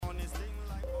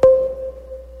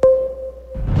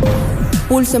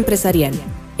Pulso Empresarial.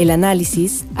 El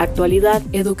análisis, actualidad,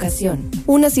 educación.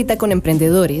 Una cita con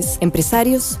emprendedores,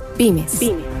 empresarios, pymes.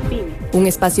 Un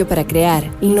espacio para crear,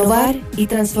 innovar y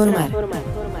transformar.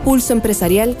 Pulso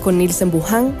Empresarial con Nilsen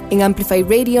Buján en Amplify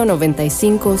Radio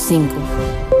 95.5.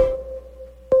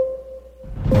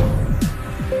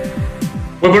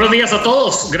 Muy buenos días a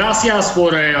todos. Gracias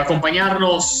por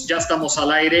acompañarnos. Ya estamos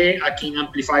al aire aquí en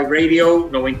Amplify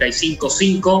Radio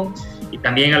 95.5 y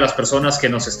también a las personas que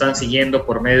nos están siguiendo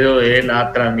por medio de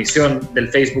la transmisión del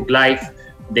Facebook Live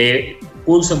de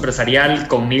Pulso Empresarial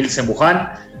con Nilsen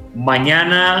Buján.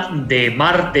 Mañana de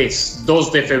martes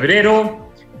 2 de febrero,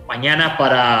 mañana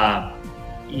para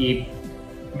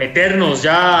meternos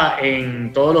ya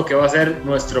en todo lo que va a ser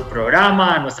nuestro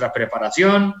programa, nuestra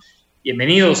preparación.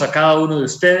 Bienvenidos a cada uno de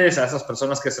ustedes, a esas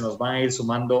personas que se nos van a ir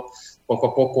sumando poco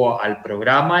a poco al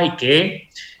programa y que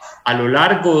a lo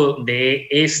largo de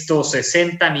estos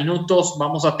 60 minutos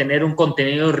vamos a tener un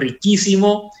contenido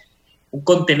riquísimo, un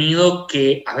contenido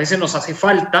que a veces nos hace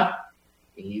falta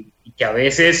y que a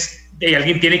veces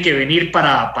alguien tiene que venir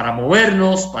para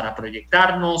movernos, para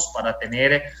proyectarnos, para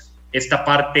tener esta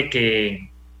parte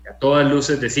que a todas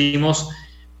luces decimos,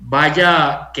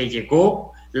 vaya que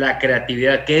llegó la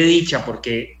creatividad, qué dicha,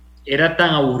 porque era tan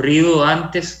aburrido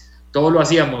antes, todo lo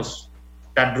hacíamos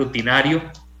tan rutinario,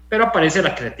 pero aparece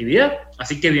la creatividad,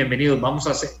 así que bienvenidos,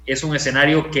 es un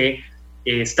escenario que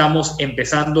estamos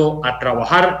empezando a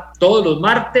trabajar todos los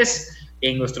martes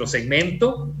en nuestro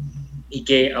segmento y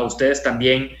que a ustedes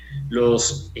también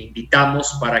los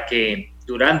invitamos para que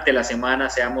durante la semana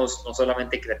seamos no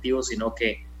solamente creativos, sino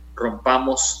que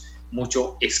rompamos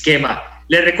mucho esquema.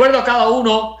 Les recuerdo a cada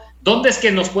uno dónde es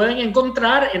que nos pueden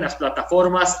encontrar en las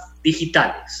plataformas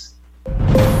digitales.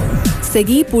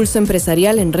 Seguí Pulso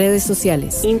Empresarial en redes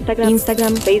sociales.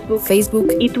 Instagram,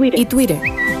 Facebook y Twitter.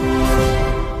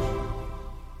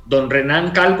 Don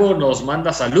Renan Calvo nos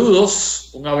manda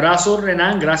saludos. Un abrazo,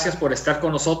 Renan. Gracias por estar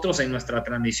con nosotros en nuestra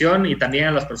transmisión y también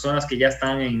a las personas que ya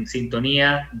están en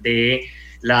sintonía de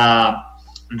la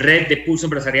red de Pulso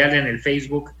Empresarial en el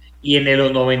Facebook y en el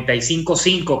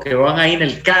 95.5, que van ahí en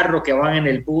el carro, que van en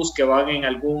el bus, que van en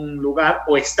algún lugar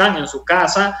o están en su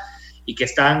casa y que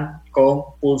están con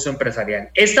Pulso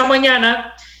Empresarial. Esta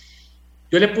mañana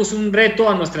yo le puse un reto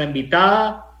a nuestra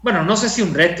invitada, bueno, no sé si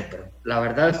un reto, pero la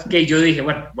verdad es que yo dije,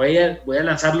 bueno, voy a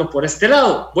lanzarlo por este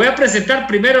lado. Voy a presentar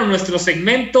primero nuestro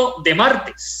segmento de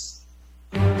martes.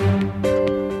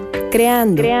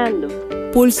 Creando.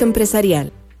 Pulso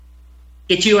Empresarial.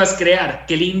 Qué chido es crear,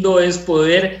 qué lindo es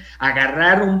poder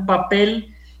agarrar un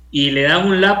papel y le dan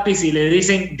un lápiz y le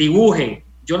dicen dibuje.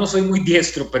 Yo no soy muy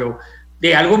diestro, pero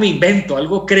de algo me invento,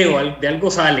 algo creo, de algo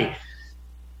sale.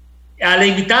 A la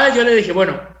invitada yo le dije,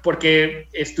 bueno, porque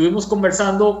estuvimos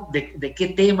conversando de qué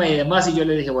tema y demás, y yo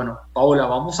le dije, bueno, Paola,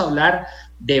 vamos a hablar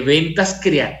de ventas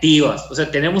creativas. O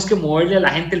sea, tenemos que moverle a la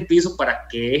gente el piso para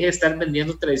que deje de estar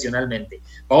vendiendo tradicionalmente.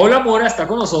 Paola Mora está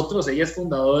con nosotros, ella es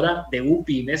fundadora de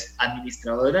UPymes,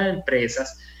 administradora de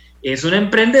empresas, es una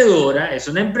emprendedora, es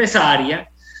una empresaria,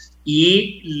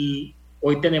 y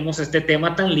hoy tenemos este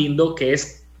tema tan lindo que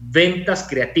es ventas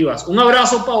creativas. Un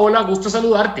abrazo, Paola, gusto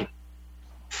saludarte.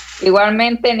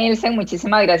 Igualmente, Nilsen,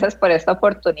 muchísimas gracias por esta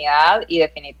oportunidad y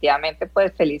definitivamente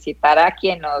pues felicitar a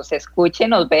quien nos escuche y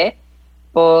nos ve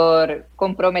por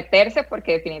comprometerse,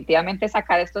 porque definitivamente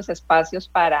sacar estos espacios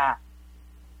para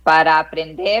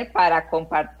aprender, para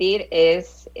compartir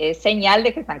es señal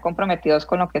de que están comprometidos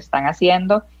con lo que están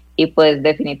haciendo y pues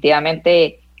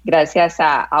definitivamente gracias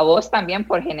a vos también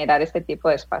por generar este tipo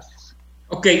de espacios.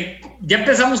 Ok, ya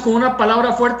empezamos con una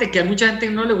palabra fuerte que a mucha gente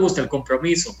no le gusta, el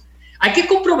compromiso. Hay que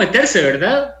comprometerse,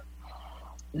 ¿verdad?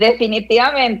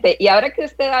 Definitivamente. Y ahora que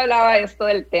usted hablaba de esto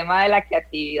del tema de la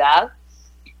creatividad,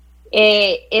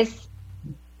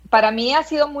 para mí ha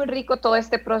sido muy rico todo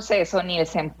este proceso,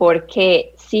 Nilsen,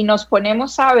 porque si nos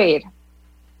ponemos a ver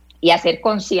y a ser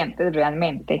conscientes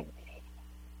realmente,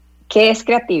 ¿qué es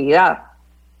creatividad?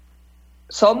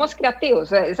 ¿Somos creativos? O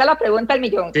sea, esa es la pregunta del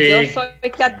millón. Sí. Yo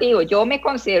soy creativo, yo me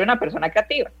considero una persona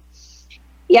creativa.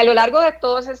 Y a lo largo de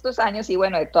todos estos años y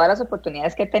bueno, de todas las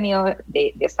oportunidades que he tenido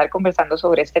de estar conversando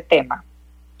sobre este tema,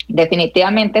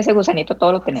 definitivamente ese gusanito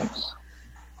todo lo tenemos.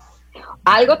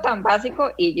 Algo tan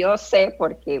básico, y yo sé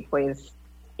porque pues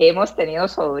hemos tenido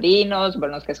sobrinos,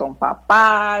 buenos que son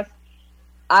papás,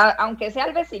 aunque sea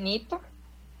el vecinito,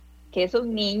 que es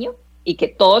un niño y que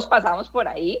todos pasamos por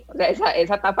ahí, o sea,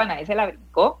 esa etapa nadie se la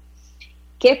brincó.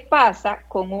 ¿Qué pasa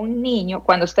con un niño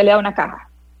cuando usted le da una caja?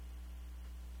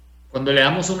 Cuando le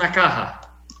damos una caja,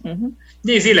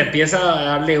 y sí, le empieza a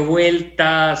darle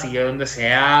vueltas y de dónde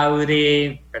se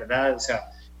abre, ¿verdad? O sea,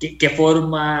 ¿qué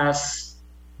formas?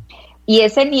 Y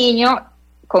ese niño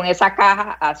con esa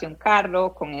caja hace un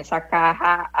carro, con esa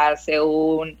caja hace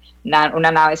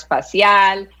una nave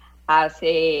espacial,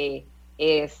 hace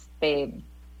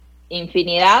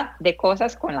infinidad de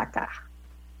cosas con la caja.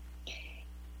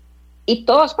 Y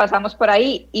todos pasamos por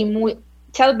ahí y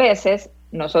muchas veces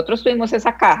nosotros tuvimos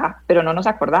esa caja, pero no nos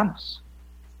acordamos.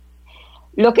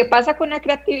 Lo que pasa con la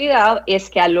creatividad es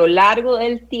que a lo largo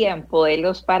del tiempo, de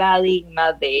los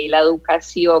paradigmas, de la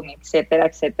educación, etcétera,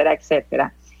 etcétera,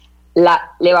 etcétera,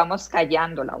 le vamos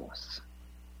callando la voz.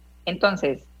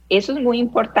 Entonces, eso es muy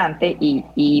importante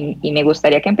y me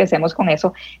gustaría que empecemos con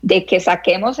eso, de que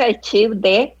saquemos el chip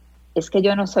de, es que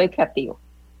yo no soy creativo.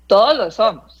 Todos lo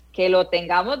somos. Que lo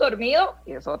tengamos dormido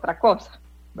es otra cosa,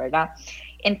 ¿verdad?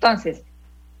 Entonces,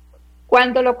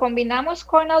 cuando lo combinamos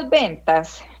con las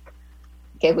ventas,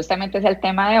 que justamente es el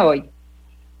tema de hoy,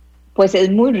 pues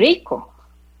es muy rico,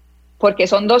 porque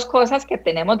son dos cosas que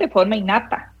tenemos de forma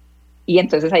innata. Y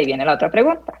entonces ahí viene la otra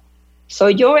pregunta.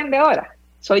 ¿Soy yo vendedora?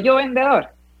 ¿Soy yo vendedor?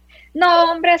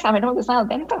 No, hombres, a mí no me gustan las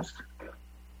ventas.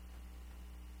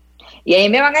 Y ahí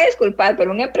me van a disculpar,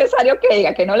 pero un empresario que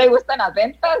diga que no le gustan las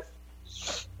ventas,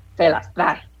 se las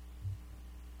trae.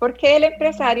 Porque el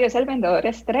empresario es el vendedor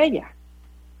estrella.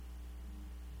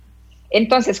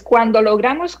 Entonces, cuando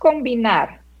logramos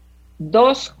combinar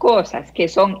dos cosas que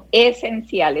son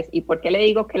esenciales, ¿y por qué le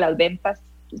digo que las ventas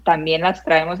también las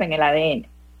traemos en el ADN?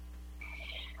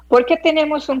 Porque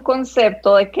tenemos un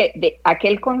concepto de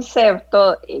aquel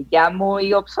concepto ya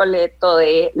muy obsoleto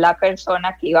de la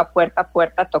persona que iba puerta a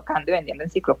puerta tocando y vendiendo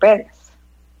enciclopedias.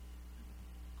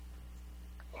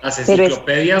 Las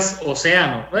enciclopedias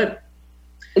Océano. Bueno,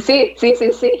 sí.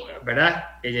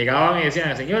 ¿verdad? Que llegaban y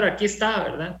decían, señor, aquí está,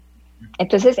 ¿verdad?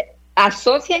 Entonces,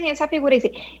 asocian esa figura y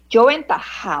dicen, yo venta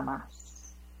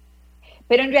jamás.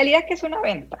 Pero en realidad, ¿qué es una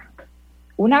venta?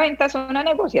 Una venta es una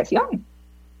negociación.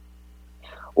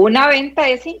 Una venta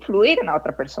es influir en la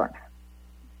otra persona.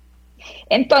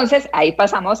 Entonces, ahí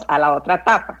pasamos a la otra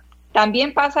etapa.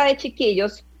 También pasa de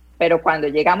chiquillos, pero cuando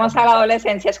llegamos a la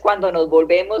adolescencia es cuando nos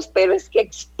volvemos, pero es que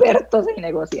expertos en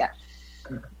negociar.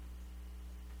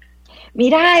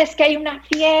 Mira, es que hay una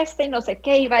fiesta y no sé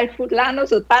qué, y va el fulano,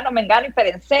 sutano, mengano y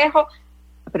perencejo,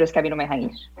 pero es que a mí no me dejan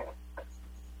ir.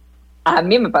 A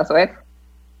mí me pasó eso.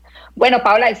 Bueno,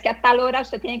 Paola, es que a tal hora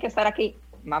usted tiene que estar aquí.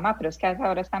 Mamá, pero es que a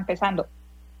esa hora está empezando.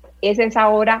 ¿Es esa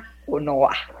hora o no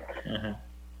va? Ajá.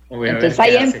 Entonces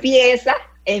ahí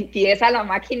empieza la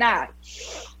máquina.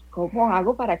 ¿Cómo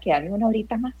hago para quedarme una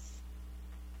horita más?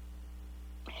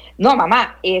 No,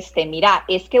 mamá, mira,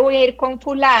 es que voy a ir con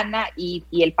fulana y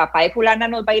el papá de fulana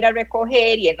nos va a ir a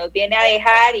recoger y él nos viene a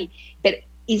dejar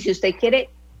y si usted quiere,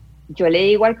 yo le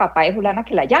digo al papá de fulana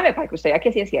que la llame para que usted vea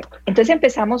que sí es cierto. Entonces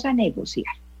empezamos a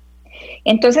negociar.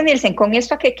 Entonces, Nielsen, ¿con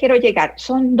esto a qué quiero llegar?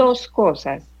 Son dos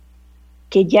cosas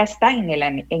que ya están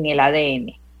en el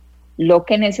ADN. Lo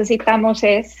que necesitamos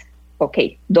es, ok,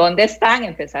 ¿dónde están?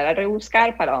 Empezar a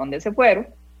rebuscar para dónde se fueron.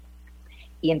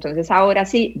 Y entonces ahora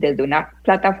sí, desde una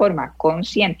plataforma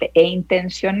consciente e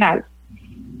intencional,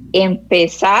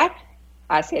 empezar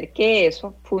a hacer que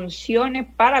eso funcione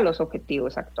para los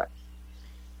objetivos actuales.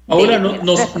 Ahora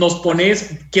nos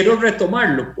pones, quiero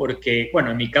retomarlo, porque, bueno,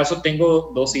 en mi caso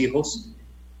tengo 2 hijos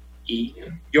y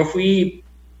yo fui,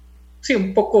 sí,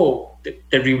 un poco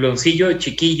terribloncillo de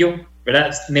chiquillo,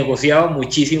 ¿verdad? Negociaba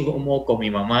muchísimo con mi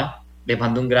mamá. Le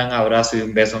mando un gran abrazo y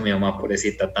un beso a mi mamá,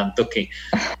 pobrecita, tanto que...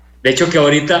 De hecho, que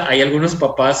ahorita hay algunos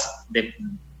papás de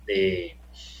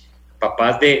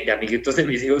amiguitos de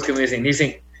mis hijos que me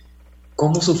dicen,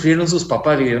 ¿cómo sufrieron sus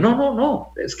papás? Y yo,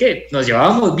 no, es que nos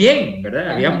llevábamos bien,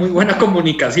 ¿verdad? Había muy buena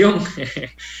comunicación.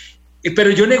 Pero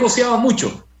yo negociaba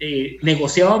mucho,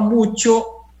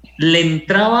 le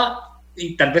entraba,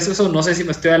 y tal vez eso no sé si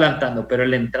me estoy adelantando, pero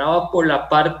le entraba por la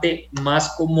parte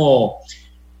más como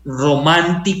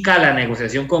romántica la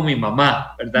negociación con mi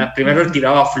mamá, ¿verdad? Primero le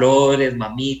tiraba flores,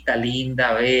 mamita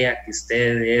linda, vea que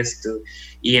usted esto,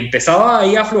 y empezaba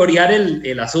ahí a florear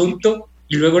el asunto,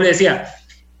 y luego le decía,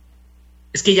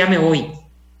 es que ya me voy.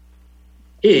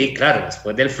 Y claro,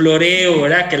 después del floreo,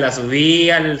 ¿verdad? Que la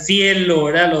subía al cielo,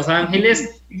 ¿verdad? Los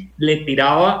ángeles, le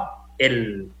tiraba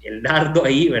el dardo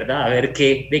ahí, ¿verdad? A ver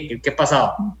qué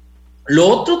pasaba. Lo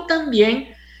otro también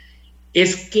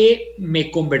es que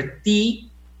me convertí,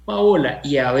 Paola,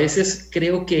 y a veces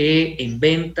creo que en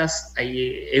ventas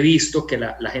he visto que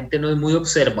la gente no es muy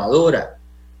observadora.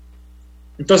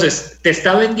 Entonces, te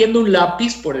está vendiendo un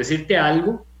lápiz, por decirte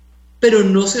algo, pero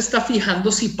no se está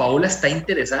fijando si Paola está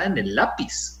interesada en el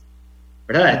lápiz,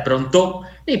 ¿verdad? De pronto,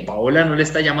 Paola no le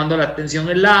está llamando la atención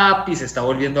el lápiz, está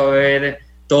volviendo a ver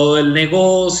todo el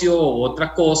negocio o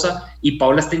otra cosa, y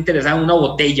Paola está interesada en una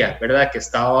botella, ¿verdad? Que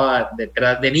estaba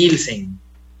detrás de Nielsen.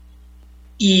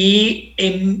 Y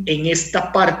en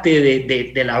esta parte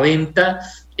de la venta,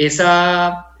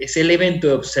 ese elemento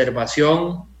de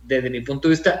observación, desde mi punto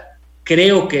de vista,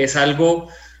 creo que es algo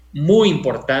muy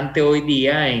importante hoy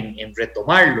día en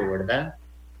retomarlo, ¿verdad?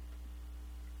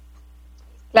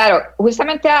 Claro,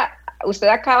 justamente usted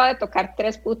acaba de tocar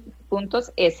 3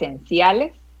 puntos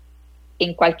esenciales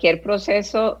en cualquier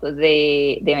proceso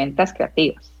de ventas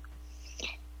creativas.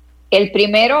 El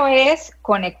primero es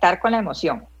conectar con la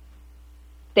emoción.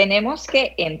 Tenemos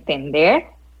que entender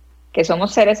que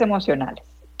somos seres emocionales.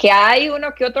 Que hay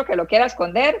uno que otro que lo quiera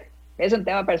esconder, es un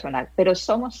tema personal, pero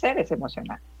somos seres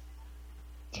emocionales.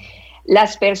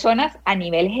 Las personas a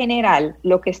nivel general,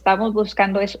 lo que estamos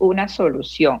buscando es una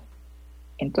solución.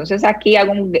 Entonces aquí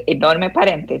hago un enorme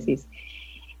paréntesis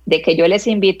de que yo les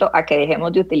invito a que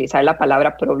dejemos de utilizar la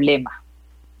palabra problema.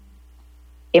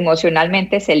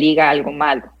 Emocionalmente se liga a algo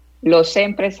malo. Los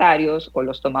empresarios o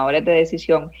los tomadores de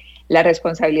decisión, la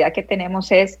responsabilidad que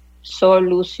tenemos es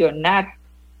solucionar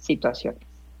situaciones.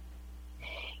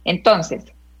 Entonces,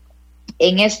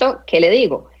 en esto, ¿qué le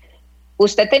digo?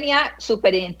 Usted tenía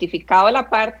súper identificado la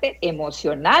parte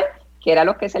emocional, que era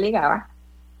lo que se ligaba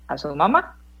a su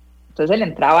mamá. Entonces le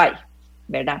entraba ahí,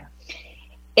 ¿verdad?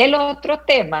 El otro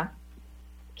tema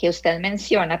que usted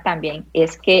menciona también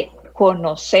es que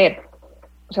conocer,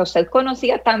 o sea, usted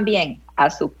conocía también a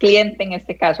su cliente, en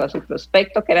este caso, a su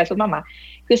prospecto, que era su mamá,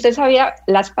 que usted sabía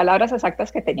las palabras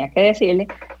exactas que tenía que decirle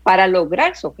para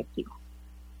lograr su objetivo.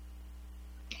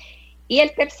 Y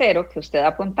el tercero, que usted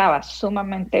apuntaba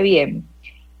sumamente bien,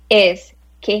 es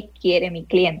 ¿qué quiere mi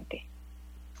cliente?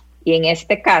 Y en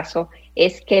este caso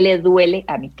es ¿qué le duele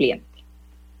a mi cliente?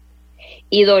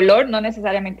 Y dolor no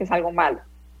necesariamente es algo malo.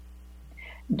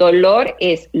 Dolor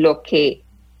es lo que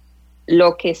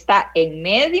está en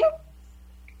medio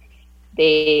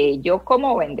de yo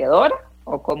como vendedora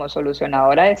o como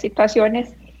solucionadora de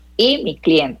situaciones y mi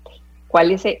cliente.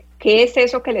 ¿Qué es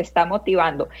eso que le está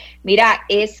motivando? Mira,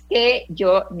 es que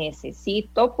yo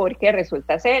necesito, porque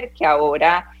resulta ser que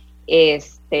ahora,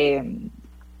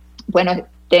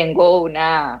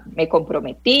 me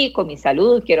comprometí con mi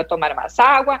salud, quiero tomar más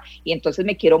agua y entonces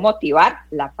me quiero motivar,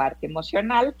 la parte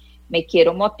emocional, me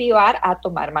quiero motivar a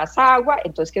tomar más agua,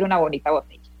 entonces quiero una bonita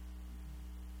botella.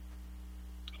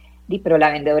 Pero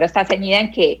la vendedora está ceñida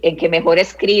en que mejor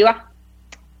escriba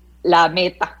la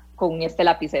meta con este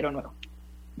lapicero nuevo,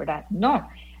 ¿verdad? No,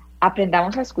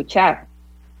 aprendamos a escuchar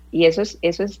y eso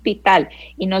es vital.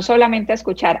 Y no solamente a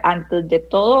escuchar, antes de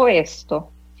todo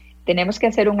esto, tenemos que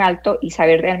hacer un alto y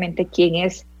saber realmente quién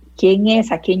es,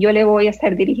 a quién yo le voy a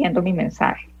estar dirigiendo mi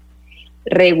mensaje.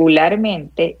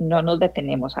 Regularmente no nos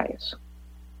detenemos a eso.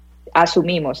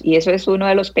 Asumimos, y eso es uno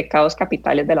de los pecados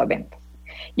capitales de las ventas.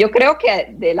 Yo creo que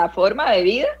de la forma de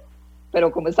vida,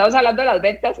 pero como estamos hablando de las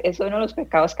ventas, es uno de los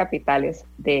pecados capitales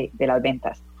de las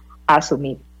ventas.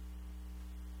 Asumir.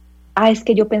 Es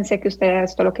que yo pensé que usted era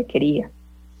esto lo que quería.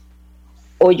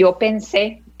 O yo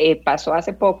pensé, pasó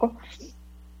hace poco,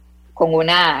 con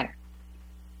una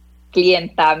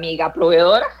clienta amiga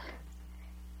proveedora,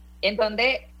 en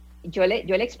donde yo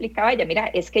le explicaba a ella, mira,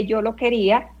 es que yo lo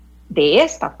quería de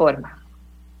esta forma.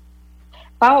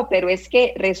 Pau, pero es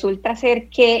que resulta ser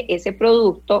que ese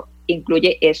producto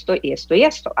incluye esto y esto y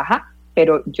esto. Ajá,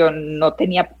 pero yo no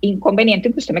tenía inconveniente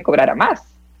en que usted me cobrara más,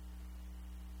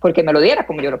 porque me lo diera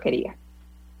como yo lo quería.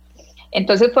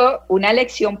 Entonces fue una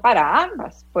lección para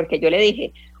ambas, porque yo le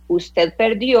dije, usted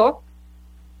perdió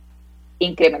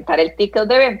incrementar el ticket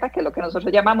de venta, que es lo que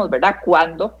nosotros llamamos, ¿verdad?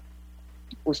 Cuando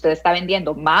usted está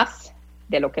vendiendo más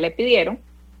de lo que le pidieron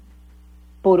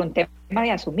por un tema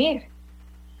de asumir.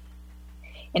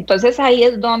 Entonces ahí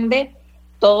es donde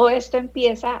todo esto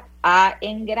empieza a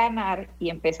engranar y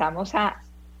empezamos a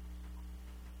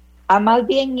más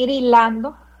bien ir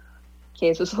hilando, que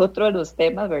eso es otro de los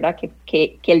temas, ¿verdad?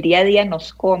 Que el día a día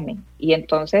nos come y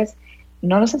entonces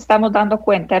no nos estamos dando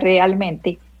cuenta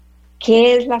realmente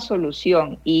qué es la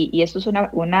solución. Y esto es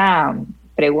una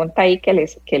pregunta ahí que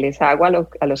les hago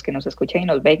a los que nos escuchan y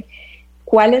nos ven.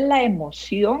 ¿Cuál es la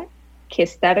emoción que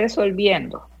está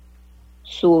resolviendo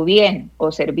su bien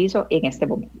o servicio en este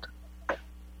momento?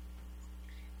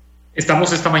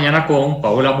 Estamos esta mañana con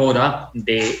Paola Mora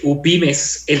de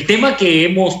UPymes. El tema que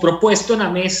hemos propuesto en la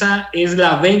mesa es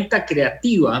la venta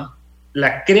creativa,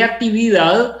 la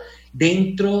creatividad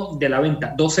dentro de la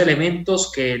venta. 2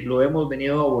 elementos que lo hemos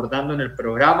venido abordando en el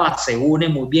programa, se une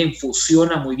muy bien,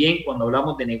 fusiona muy bien cuando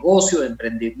hablamos de negocio, de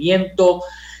emprendimiento,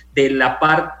 de la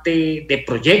parte de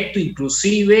proyecto,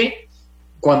 inclusive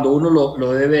cuando uno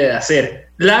lo debe de hacer.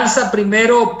 Lanza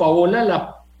primero, Paola,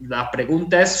 la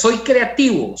pregunta es, soy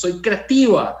creativo, soy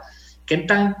creativa,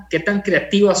 qué tan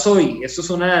creativa soy? Esto es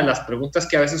una de las preguntas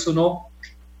que a veces uno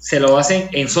se lo hace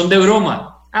en son de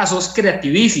broma. Sos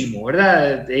creativísimo,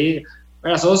 ¿verdad?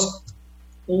 ¿Verdad? Sos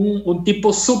un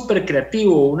tipo súper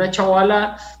creativo, una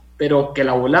chavala, pero que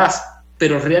la volás.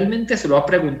 Pero realmente se lo ha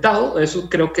preguntado. Eso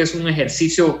creo que es un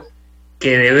ejercicio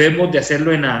que debemos de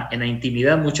hacerlo en la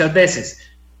intimidad muchas veces.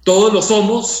 Todos lo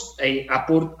somos,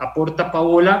 aporta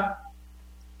Paola,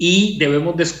 y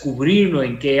debemos descubrirlo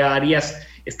en qué áreas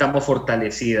estamos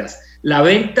fortalecidas. La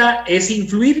venta es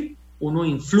influir, uno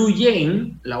influye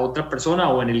en la otra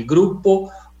persona o en el grupo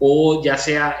o ya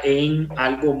sea en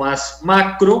algo más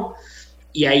macro,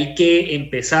 y hay que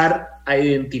empezar a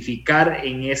identificar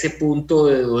en ese punto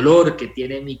de dolor que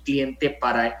tiene mi cliente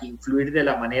para influir de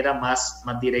la manera más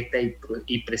directa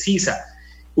y precisa.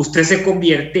 Usted se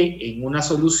convierte en una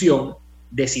solución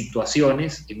de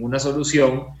situaciones, en una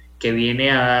solución que viene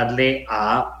a darle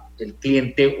al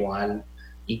cliente o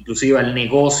inclusive al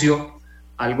negocio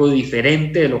algo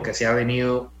diferente de lo que se ha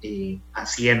venido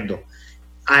haciendo.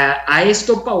 A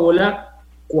esto, Paola,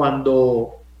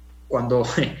 cuando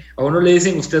a uno le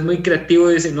dicen usted es muy creativo,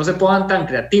 dicen no se pongan tan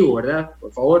creativo, ¿verdad?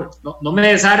 Por favor, no me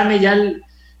desarme ya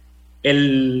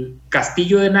el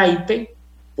castillo de naipe,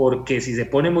 porque si se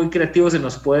pone muy creativo se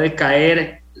nos puede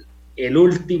caer el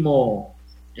último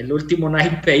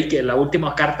naipe y que la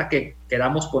última carta que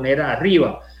queramos poner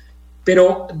arriba.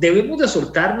 Pero debemos de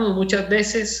soltarnos muchas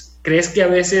veces. ¿Crees que a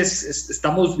veces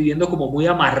estamos viviendo como muy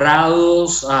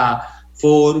amarrados a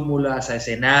fórmulas, a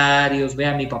escenarios?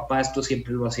 Vea, mi papá esto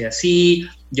siempre lo hacía así,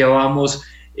 llevamos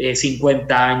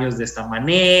 50 años de esta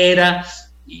manera,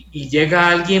 y llega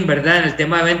alguien, ¿verdad? En el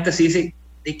tema de ventas y dice,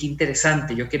 qué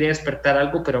interesante, yo quería despertar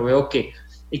algo, pero veo que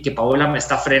Paola me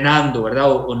está frenando,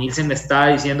 ¿verdad? O Nielsen me está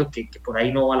diciendo que por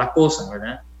ahí no va la cosa,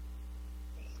 ¿verdad?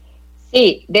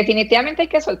 Sí, definitivamente hay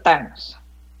que soltarnos.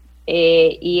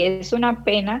 Y es una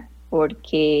pena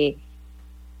porque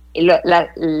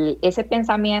ese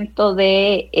pensamiento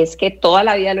de es que toda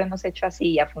la vida lo hemos hecho así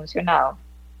y ha funcionado.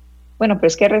 Bueno, pero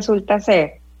es que resulta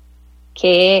ser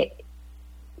que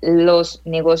los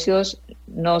negocios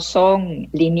no son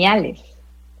lineales,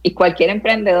 y cualquier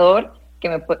emprendedor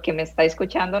que me está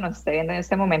escuchando, nos está viendo en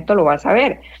este momento, lo va a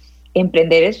saber.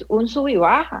 Emprender es un sub y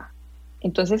baja,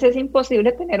 entonces es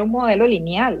imposible tener un modelo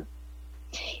lineal.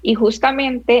 Y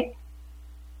justamente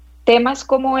temas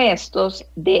como estos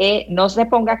de no se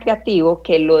ponga creativo,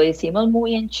 que lo decimos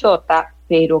muy en chota,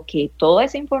 pero que toda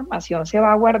esa información se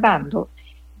va guardando,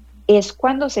 es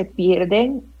cuando se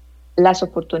pierden las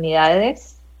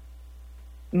oportunidades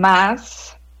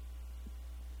más,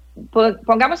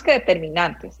 pongamos que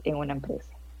determinantes en una empresa.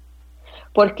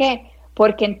 ¿Por qué?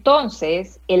 Porque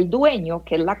entonces el dueño,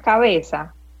 que es la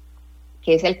cabeza,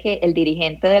 que es el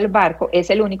dirigente del barco, es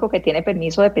el único que tiene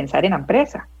permiso de pensar en la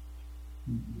empresa.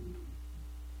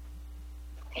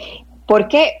 ¿Por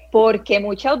qué? Porque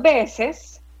muchas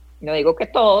veces, no digo que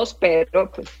todos, pero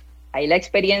pues ahí la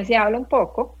experiencia habla un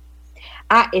poco,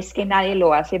 es que nadie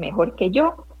lo hace mejor que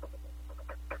yo.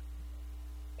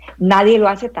 Nadie lo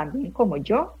hace tan bien como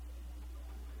yo.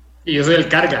 Y yo soy el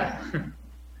carga.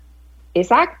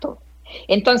 Exacto.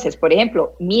 Entonces, por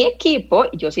ejemplo, mi equipo,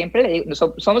 yo siempre le digo,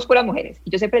 somos puras mujeres,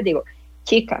 y yo siempre les digo,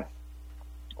 chicas,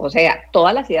 o sea,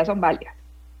 todas las ideas son válidas.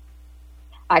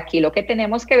 Aquí lo que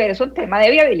tenemos que ver es un tema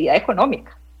de viabilidad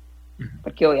económica,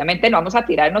 porque obviamente no vamos a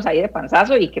tirarnos ahí de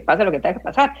panzazo y que pase lo que tenga que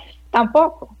pasar,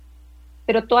 tampoco.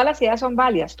 Pero todas las ideas son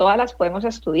válidas, todas las podemos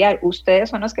estudiar. Ustedes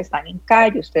son los que están en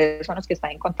calle, ustedes son los que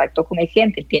están en contacto con el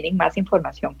cliente, tienen más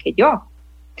información que yo.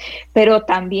 Pero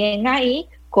también ahí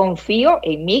confío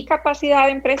en mi capacidad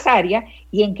empresaria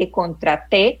y en que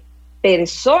contraté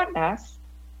personas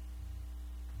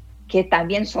que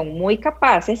también son muy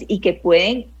capaces y que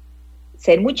pueden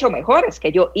ser mucho mejores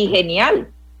que yo, y genial,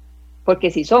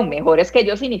 porque si son mejores que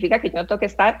yo significa que yo no tengo que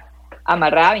estar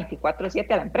amarrada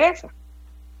 24/7 a la empresa.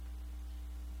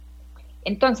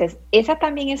 Entonces, esa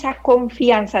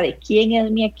confianza de quién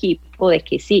es mi equipo, de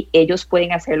que sí, ellos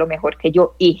pueden hacerlo mejor que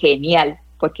yo, y genial,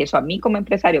 porque eso a mí como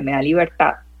empresario me da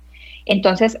libertad.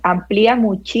 Entonces, amplía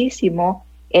muchísimo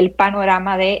el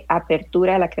panorama de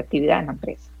apertura de la creatividad en la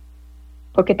empresa,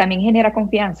 porque también genera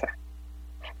confianza.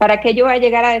 ¿Para qué yo voy a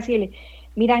llegar a decirle,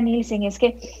 mira, Nielsen, es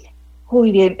que,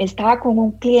 estaba con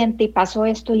un cliente y pasó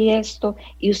esto y esto,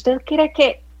 y usted cree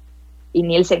que, y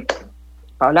Nielsen,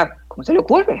 Paola, ¿cómo se le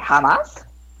ocurre? Jamás.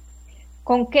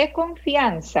 ¿Con qué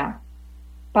confianza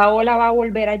Paola va a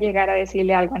volver a llegar a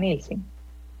decirle algo a Nielsen?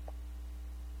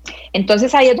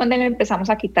 Entonces ahí es donde le empezamos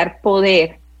a quitar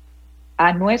poder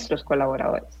a nuestros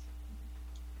colaboradores.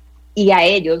 Y a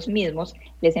ellos mismos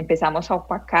les empezamos a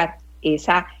opacar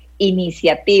esa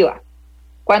iniciativa.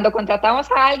 Cuando contratamos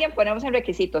a alguien ponemos en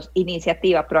requisitos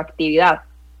iniciativa, proactividad.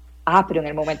 Pero en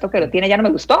el momento que lo tiene ya no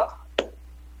me gustó.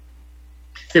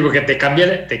 Sí, porque te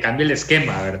cambia el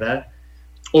esquema, ¿verdad?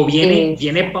 O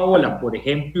viene Paola, por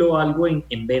ejemplo, algo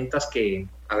en ventas que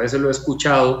a veces lo he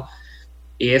escuchado,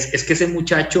 es que ese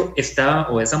muchacho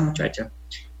o esa muchacha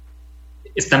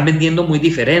están vendiendo muy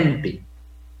diferente.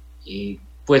 Y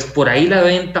pues por ahí la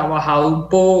venta ha bajado un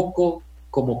poco,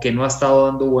 como que no ha estado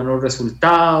dando buenos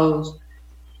resultados,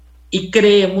 y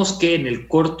creemos que en el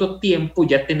corto tiempo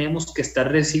ya tenemos que estar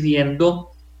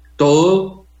recibiendo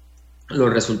todos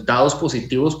los resultados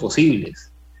positivos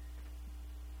posibles.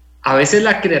 A veces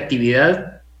la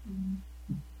creatividad,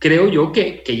 creo yo,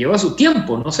 que lleva su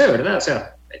tiempo, no sé, ¿verdad? O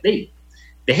sea,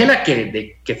 déjela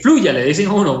que fluya, le dicen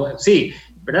a uno, bueno, sí,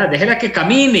 ¿verdad? Déjela que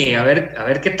camine, a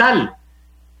ver qué tal.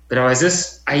 Pero a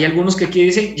veces hay algunos que aquí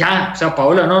dicen, ya, o sea,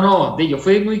 Paola, no, yo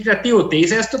fui muy creativo, te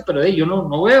hice esto, pero yo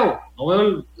no veo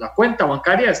la cuenta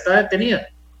bancaria, está detenida.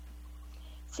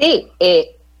 Sí,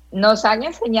 nos han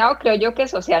enseñado, creo yo, que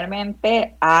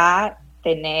socialmente a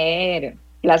tener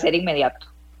placer inmediato.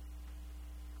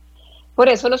 Por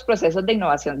eso los procesos de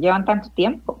innovación llevan tanto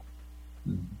tiempo.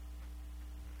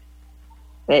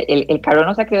 El carro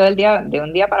no se creó de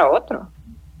un día para otro.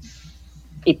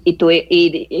 Y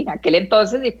en aquel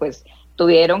entonces, pues,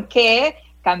 tuvieron que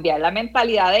cambiar la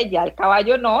mentalidad de ya el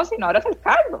caballo no, sino ahora es el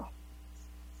carro.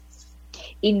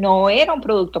 Y no era un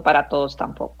producto para todos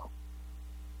tampoco.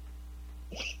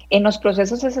 En los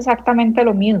procesos es exactamente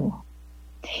lo mismo.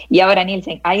 Y ahora,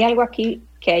 Nielsen, hay algo aquí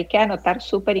que hay que anotar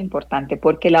súper importante,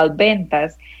 porque las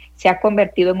ventas se ha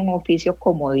convertido en un oficio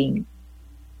comodín.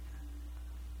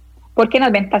 Porque en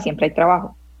las ventas siempre hay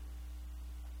trabajo.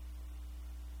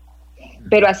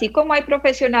 Pero así como hay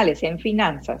profesionales en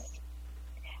finanzas,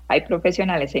 hay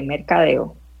profesionales en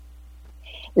mercadeo,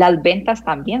 las ventas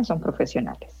también son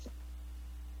profesionales.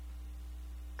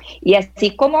 Y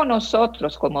así como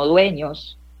nosotros, como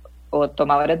dueños o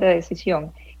tomadores de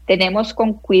decisión, tenemos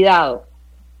con cuidado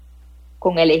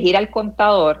con elegir al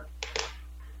contador,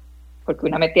 porque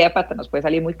una metida de pata nos puede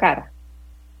salir muy cara,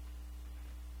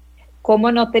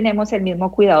 ¿cómo no tenemos el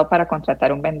mismo cuidado para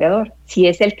contratar un vendedor si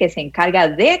es el que se encarga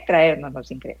de traernos los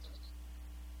ingresos?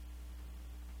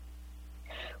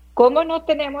 ¿Cómo no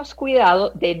tenemos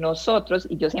cuidado de nosotros?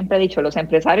 Y yo siempre he dicho, los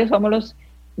empresarios somos los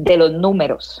de los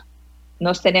números.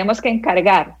 Nos tenemos que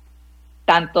encargar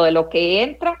tanto de lo que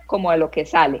entra como de lo que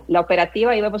sale. La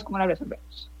operativa, ahí vemos cómo la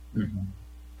resolvemos.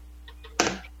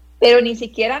 Pero ni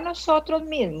siquiera nosotros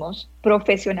mismos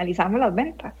profesionalizamos las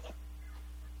ventas.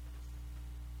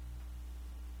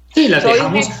 Sí, las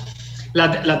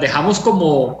dejamos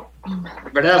como,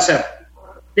 ¿verdad? O sea,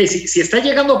 si está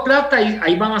llegando plata,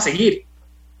 ahí van a seguir.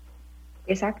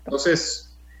 Exacto.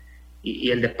 Entonces,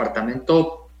 y el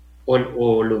departamento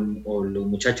o los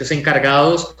muchachos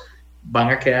encargados van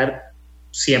a quedar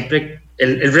siempre,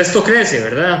 el resto crece,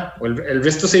 ¿verdad? O el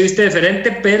resto se viste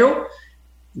diferente, pero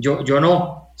yo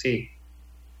no, sí.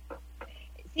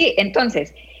 Sí,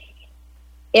 entonces,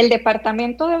 el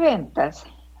departamento de ventas,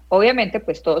 obviamente,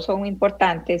 pues todos son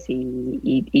importantes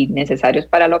y necesarios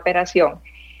para la operación,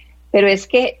 pero es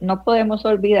que no podemos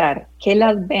olvidar que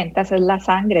las ventas es la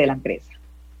sangre de la empresa.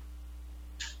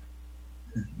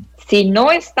 Si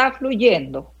no está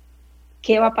fluyendo,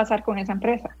 ¿qué va a pasar con esa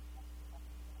empresa?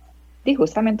 Y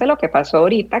justamente lo que pasó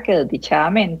ahorita, que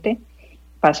desdichadamente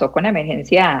pasó con la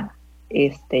emergencia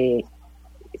de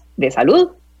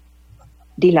salud.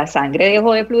 Y la sangre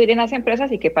dejó de fluir en las empresas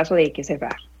y ¿qué pasó? De ahí que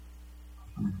cerrar.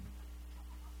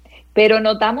 Pero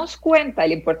nos damos cuenta de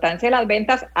la importancia de las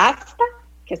ventas hasta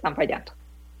que están fallando.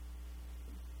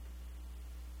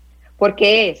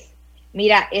 Porque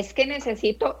mira, es que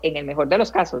necesito, en el mejor de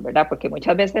los casos, ¿verdad? Porque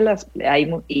muchas veces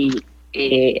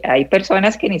hay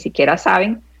personas que ni siquiera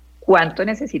saben cuánto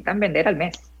necesitan vender al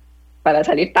mes para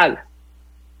salir tabla.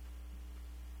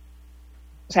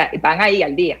 O sea, van ahí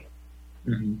al día.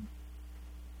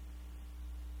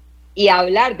 Y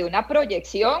hablar de una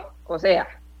proyección, o sea,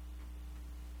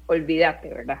 olvídate,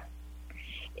 ¿verdad?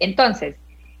 Entonces,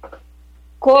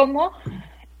 ¿cómo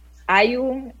hay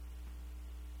un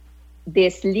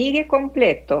desligue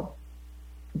completo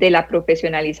de la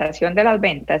profesionalización de las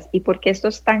ventas? ¿Y por qué esto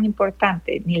es tan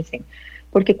importante, Nielsen?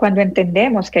 Porque cuando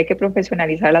entendemos que hay que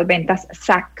profesionalizar las ventas,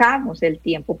 sacamos el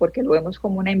tiempo porque lo vemos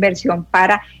como una inversión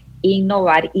para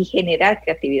innovar y generar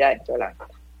creatividad dentro de la venta.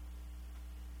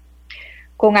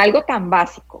 Con algo tan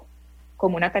básico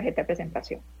como una tarjeta de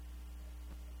presentación.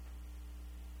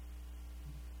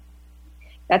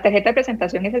 La tarjeta de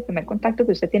presentación es el primer contacto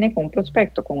que usted tiene con un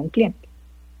prospecto, con un cliente.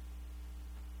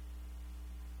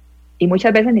 Y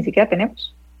muchas veces ni siquiera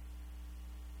tenemos.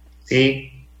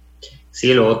 Sí,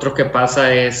 Sí, lo otro que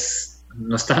pasa es,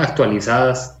 no están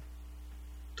actualizadas,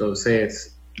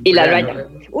 entonces... Y la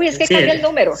rayan. Uy, es que sí, cambia el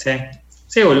número. Sí,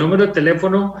 sí, o el número de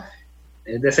teléfono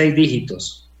es de 6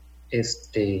 dígitos,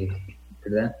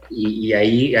 ¿verdad? Y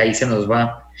ahí se nos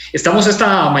va. Estamos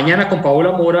esta mañana con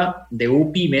Paola Mora de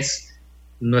UPymes.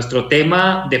 Nuestro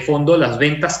tema de fondo, las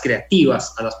ventas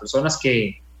creativas, a las personas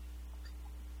que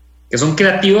son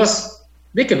creativas,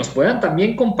 de que nos puedan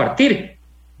también compartir.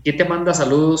 Aquí te manda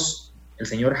saludos el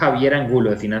señor Javier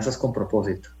Angulo de Finanzas con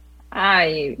Propósito.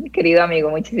 Ay, mi querido amigo,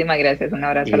 muchísimas gracias. Un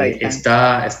abrazo a la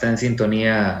distancia. Está en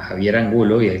sintonía Javier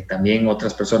Angulo y hay también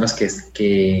otras personas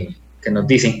que nos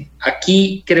dicen.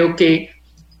 Aquí creo que,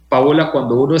 Paola,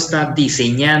 cuando uno está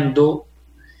diseñando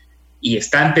y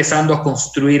está empezando a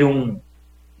construir un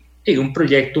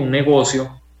proyecto, un negocio,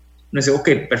 uno dice,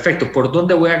 ok, perfecto, ¿por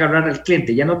dónde voy a agarrar al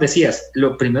cliente? Ya nos decías,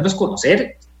 lo primero es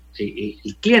conocer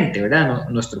el cliente, ¿verdad?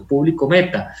 Nuestro público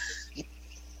meta.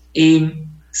 Y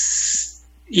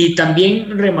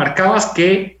también remarcabas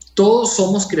que todos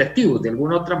somos creativos de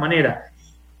alguna u otra manera.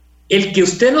 El que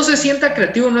usted no se sienta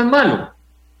creativo no es malo,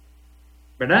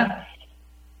 ¿verdad?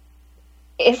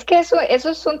 Es que eso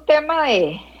es un tema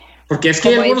de... Porque es que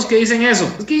hay algunos que dicen eso.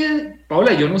 Es que,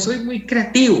 Paola, yo no soy muy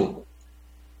creativo.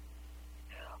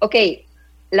 Ok,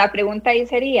 la pregunta ahí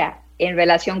sería, ¿en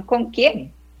relación con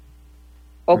quién?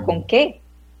 ¿O con qué?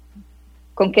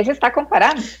 ¿Con qué se está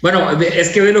comparando? Bueno, es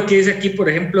que ve lo que dice aquí, por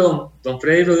ejemplo, don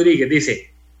Freddy Rodríguez,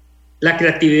 dice, la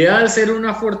creatividad al ser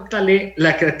una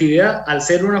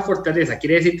fortaleza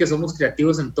quiere decir que somos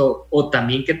creativos en todo, o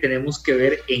también que tenemos que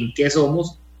ver en qué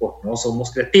somos o no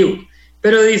somos creativos.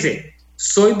 Pero dice,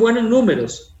 soy bueno en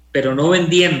números, pero no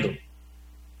vendiendo.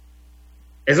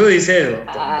 Eso dice don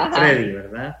Freddy,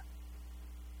 ¿verdad?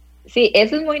 Sí,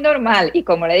 eso es muy normal, y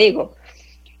como le digo,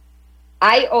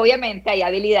 obviamente hay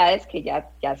habilidades que ya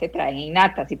se traen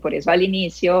innatas, y por eso al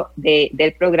inicio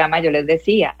del programa yo les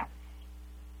decía,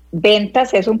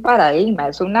 ventas es un paradigma,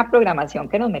 es una programación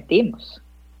que nos metimos,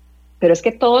 pero es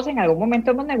que todos en algún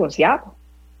momento hemos negociado.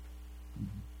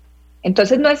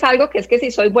 Entonces no es algo que es que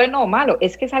si soy bueno o malo,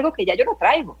 es que es algo que ya yo lo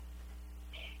traigo.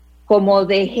 Como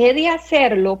dejé de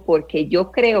hacerlo porque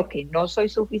yo creo que no soy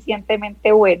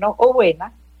suficientemente bueno o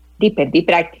buena, perdí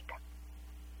práctica.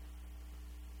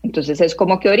 Entonces es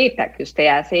como que ahorita, que usted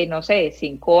hace, no sé,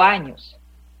 5 años,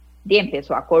 y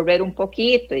empezó a correr un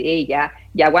poquito y ya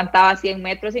aguantaba 100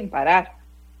 metros sin parar.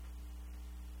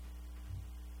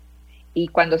 Y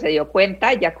cuando se dio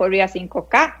cuenta, ya corría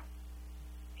 5K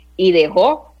y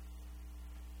dejó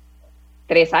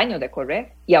 3 años de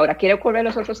correr y ahora quiere correr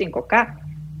los otros 5K.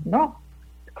 No,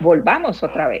 volvamos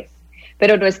otra vez.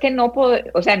 Pero no es que no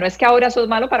es que ahora sos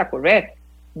malo para correr.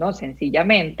 No,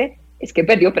 sencillamente es que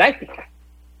perdió práctica.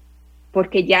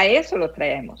 Porque ya eso lo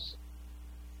traemos.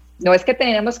 No es que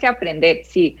tenemos que aprender,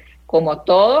 sí, como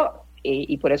todo,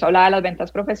 y por eso hablaba de las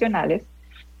ventas profesionales,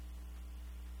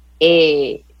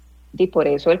 y por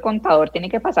eso el contador tiene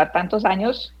que pasar tantos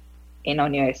años en la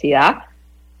universidad,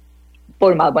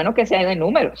 por más bueno que sea de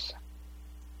números.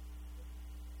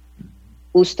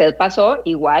 Usted pasó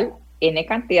igual N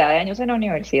cantidad de años en la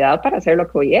universidad para hacer lo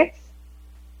que hoy es.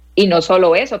 Y no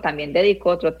solo eso, también dedicó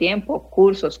otro tiempo,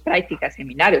 cursos, prácticas,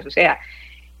 seminarios. O sea,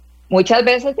 muchas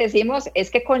veces decimos, es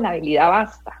que con la habilidad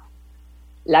basta.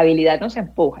 La habilidad nos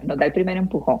empuja, nos da el primer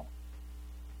empujón.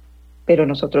 Pero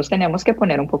nosotros tenemos que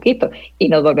poner un poquito. Y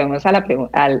nos volvemos a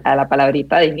la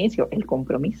palabrita de inicio, el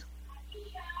compromiso.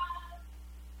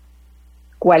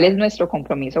 ¿Cuál es nuestro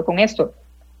compromiso con esto?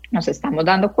 Nos estamos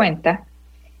dando cuenta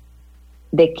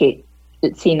de que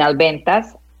sin las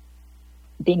ventas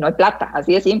no hay plata,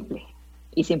 así de simple.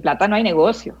 Y sin plata no hay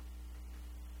negocio.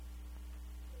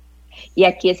 Y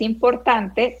aquí es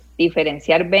importante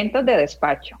diferenciar ventas de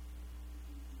despacho.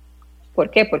 ¿Por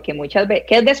qué? Porque muchas veces,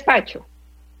 ¿qué es despacho?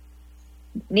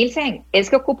 Nielsen, es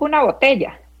que ocupa una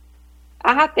botella.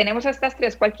 Ajá, tenemos estas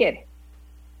 3, ¿cuál quiere?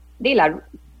 Di la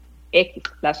X,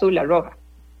 la azul, la roja.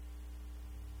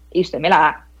 Y usted me la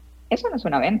da. Eso no es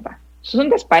una venta, eso es un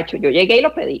despacho. Yo llegué y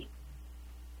lo pedí.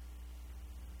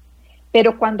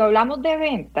 Pero cuando hablamos de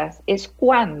ventas es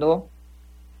cuando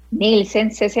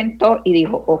Nielsen se sentó y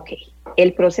dijo, ok,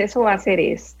 el proceso va a ser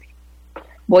este.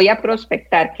 Voy a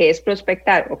prospectar. ¿Qué es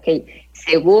prospectar? Ok,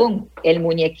 según el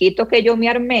muñequito que yo me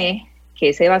armé,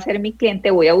 que ese va a ser mi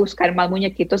cliente, voy a buscar más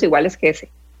muñequitos iguales que ese.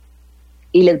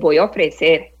 Y les voy a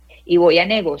ofrecer y voy a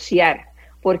negociar.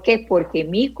 ¿Por qué? Porque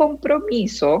mi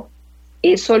compromiso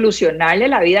es solucionarle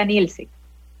la vida a Nielsen.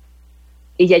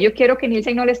 Y ya yo quiero que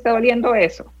Nielsen no le esté doliendo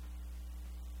eso.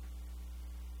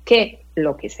 Que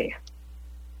lo que sea.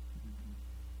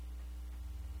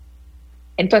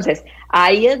 Entonces,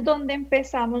 ahí es donde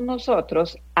empezamos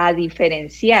nosotros a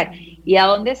diferenciar. ¿Y a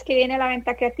dónde es que viene la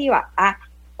venta creativa? A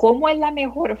cómo es la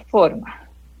mejor forma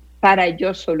para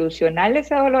yo solucionarle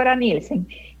ese dolor a Nielsen,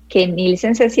 que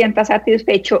Nielsen se sienta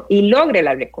satisfecho y logre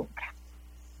la recompra.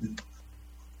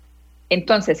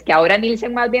 Entonces, que ahora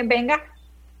Nielsen más bien venga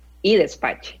y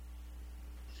despache.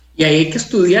 Y ahí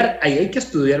hay que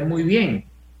estudiar muy bien,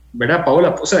 ¿verdad,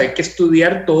 Paola? O sea, hay que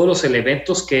estudiar todos los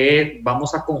elementos que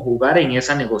vamos a conjugar en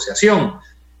esa negociación,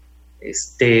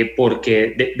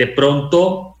 porque de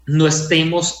pronto no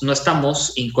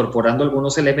estamos incorporando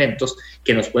algunos elementos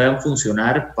que nos puedan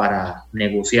funcionar para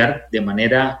negociar de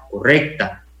manera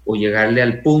correcta o llegarle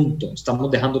al punto.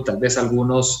 Estamos dejando tal vez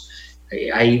algunos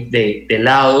ahí de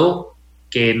lado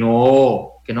que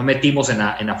no metimos en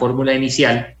la fórmula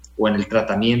inicial o en el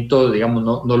tratamiento,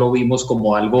 digamos, no lo vimos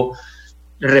como algo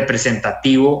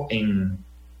representativo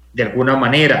de alguna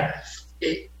manera.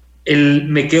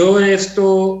 Me quedo de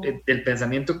esto, del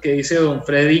pensamiento que dice don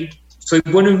Freddy: soy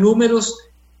bueno en números,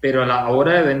 pero a la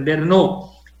hora de vender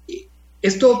no.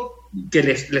 Esto que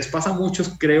les pasa a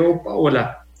muchos, creo,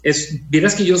 Paola,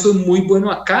 vieras que yo soy muy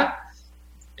bueno acá,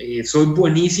 soy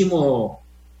buenísimo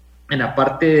en la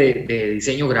parte de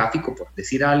diseño gráfico, por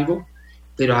decir algo,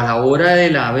 pero a la hora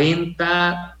de la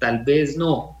venta tal vez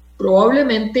no.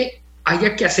 Probablemente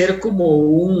haya que hacer como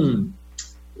un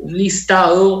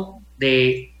listado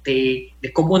de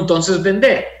cómo entonces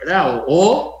vender, ¿verdad?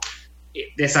 O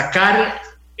de sacar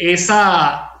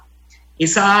esa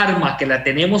arma que la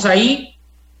tenemos ahí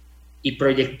y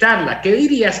proyectarla. ¿Qué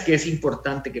dirías que es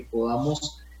importante que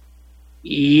podamos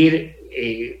ir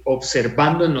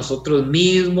observando en nosotros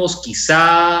mismos,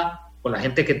 quizá con la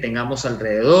gente que tengamos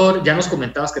alrededor? Ya nos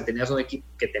comentabas que tenés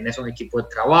un equipo de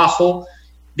trabajo,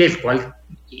 del cual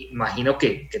imagino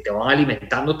que te van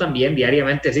alimentando también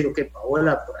diariamente, decir, ok,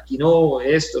 Paola, por aquí no,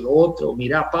 esto, lo otro,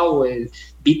 mira, Pau,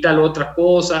 evita la otra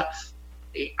cosa.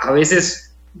 A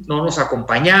veces no nos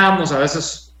acompañamos, a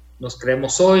veces nos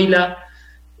creemos oila.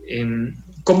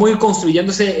 ¿Cómo ir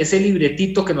construyendo ese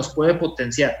libretito que nos puede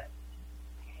potenciar?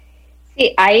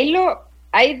 Sí,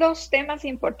 hay dos temas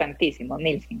importantísimos,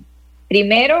 Nielsen.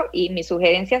 Primero, y mi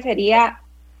sugerencia sería,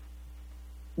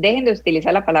 dejen de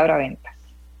utilizar la palabra ventas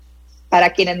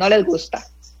para quienes no les gusta,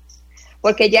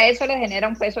 porque ya eso les genera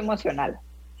un peso emocional.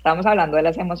 Estamos hablando de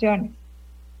las emociones.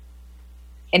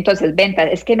 Entonces, ventas,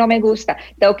 es que no me gusta,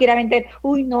 tengo que ir a vender,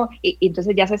 uy, no, y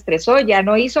entonces ya se estresó, ya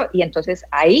no hizo, y entonces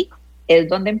ahí es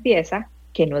donde empieza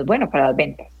que no es bueno para las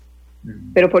ventas.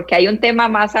 Pero porque hay un tema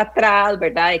más atrás,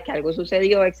 ¿verdad?, de que algo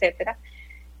sucedió, etcétera.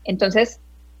 Entonces,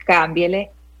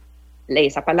 cámbiele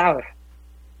esa palabra.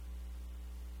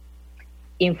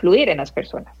 Influir en las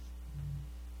personas.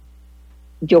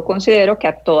 Yo considero que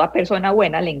a toda persona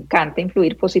buena le encanta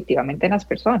influir positivamente en las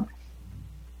personas.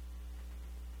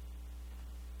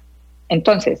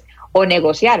 Entonces, o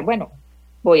negociar, bueno,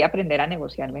 voy a aprender a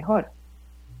negociar mejor.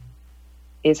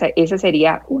 Ese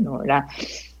sería uno, ¿verdad?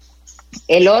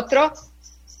 El otro,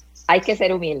 hay que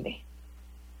ser humilde.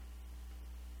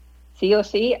 Sí o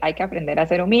sí, hay que aprender a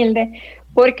ser humilde,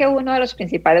 porque uno de los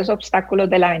principales obstáculos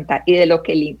de la venta y de lo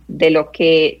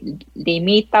que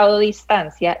limita o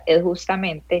distancia es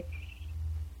justamente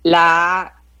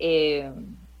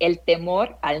el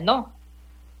temor al no.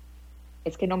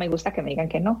 Es que no me gusta que me digan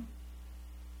que no.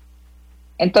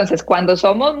 Entonces, cuando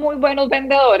somos muy buenos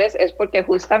vendedores es porque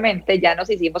justamente ya nos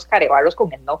hicimos carebarlos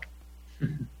con el no.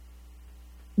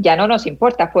 Ya no nos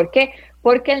importa. ¿Por qué?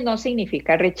 Porque el no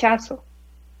significa rechazo.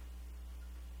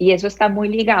 Y eso está muy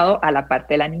ligado a la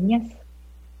parte de la niñez.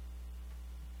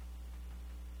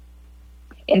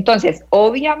 Entonces,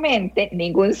 obviamente,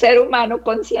 ningún ser humano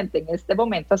consciente en este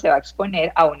momento se va a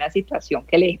exponer a una situación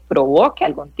que le provoque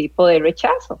algún tipo de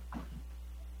rechazo.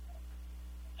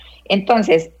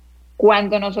 Entonces,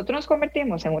 cuando nosotros nos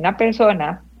convertimos en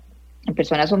en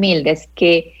personas humildes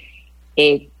que,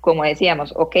 como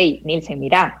decíamos, ok, Nielsen,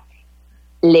 mira,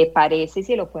 ¿le parece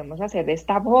si lo podemos hacer de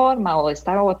esta forma o de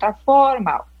esta otra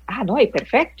forma? Ah, no, y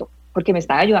perfecto, porque me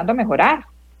están ayudando a mejorar.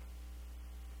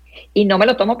 Y no me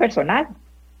lo tomo personal,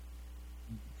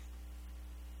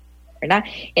 ¿verdad?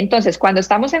 Entonces, cuando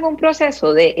estamos en un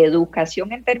proceso de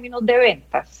educación en términos de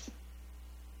ventas,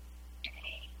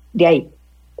 de ahí,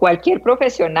 cualquier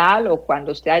profesional o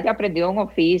cuando usted haya aprendido un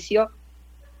oficio,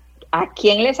 ¿a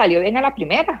quién le salió bien a la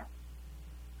primera?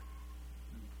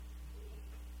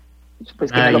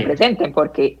 Pues que me lo presenten,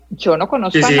 porque yo no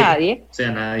conozco a nadie,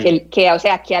 que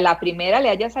a la primera le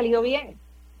haya salido bien.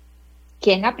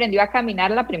 ¿Quién aprendió a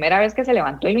caminar la primera vez que se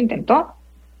levantó y lo intentó?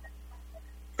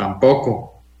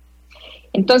 Tampoco.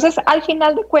 Entonces, al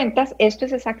final de cuentas, esto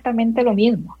es exactamente lo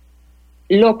mismo.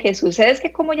 Lo que sucede es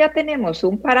que como ya tenemos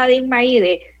un paradigma ahí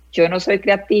de yo no soy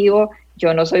creativo,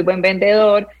 yo no soy buen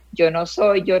vendedor, yo no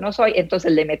soy,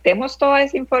 entonces le metemos toda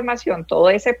esa información, todo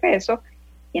ese peso,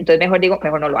 y entonces mejor digo,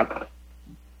 mejor no lo hago.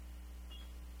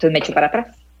 Entonces me echo para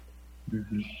atrás.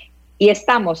 Y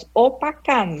estamos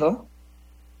opacando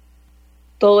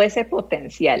todo ese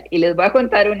potencial. Y les voy a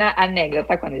contar una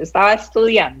anécdota. Cuando yo estaba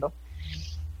estudiando,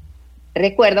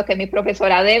 recuerdo que mi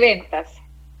profesora de ventas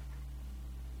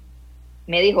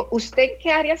me dijo, ¿usted en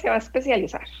qué área se va a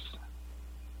especializar?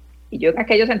 Y yo en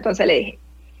aquellos entonces le dije,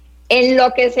 en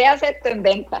lo que sea excepto en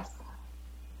ventas.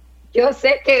 Yo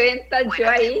sé que ventas yo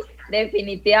ahí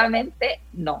definitivamente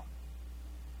no.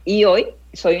 Y hoy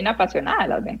soy una apasionada de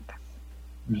las ventas.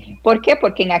 ¿Por qué?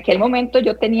 Porque en aquel momento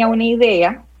yo tenía una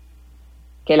idea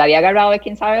que la había agarrado de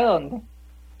quién sabe dónde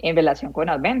en relación con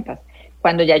las ventas.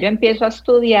 Cuando ya yo empiezo a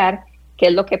estudiar, ¿qué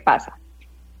es lo que pasa?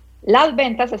 Las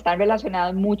ventas están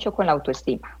relacionadas mucho con la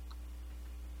autoestima,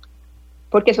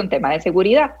 porque es un tema de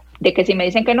seguridad, de que si me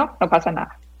dicen que no, no pasa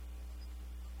nada.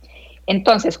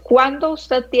 Entonces, ¿cuándo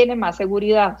usted tiene más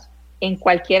seguridad en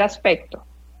cualquier aspecto?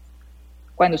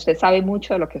 Cuando usted sabe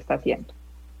mucho de lo que está haciendo.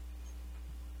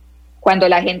 Cuando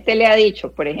la gente le ha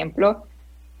dicho, por ejemplo,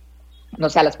 no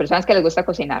sé, a las personas que les gusta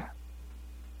cocinar,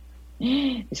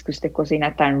 es que usted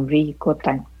cocina tan rico,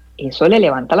 eso le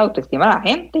levanta la autoestima a la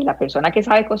gente. Y la persona que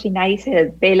sabe cocinar y se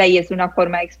desvela y es una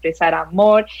forma de expresar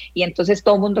amor, y entonces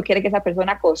todo el mundo quiere que esa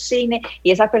persona cocine y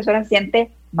esa persona se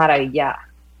siente maravillada.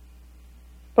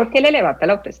 ¿Por qué le levanta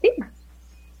la autoestima?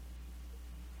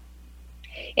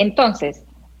 Entonces,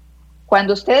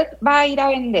 cuando usted va a ir a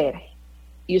vender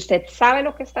y usted sabe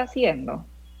lo que está haciendo,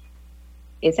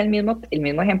 es el mismo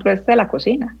ejemplo de la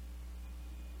cocina.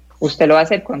 Usted lo va a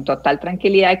hacer con total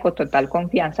tranquilidad y con total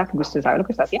confianza porque usted sabe lo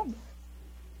que está haciendo.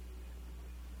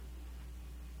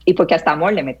 Y porque hasta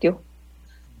amor le metió.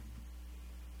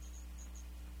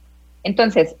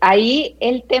 Entonces, ahí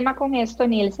el tema con esto,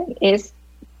 Nielsen, es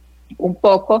un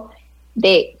poco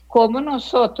de cómo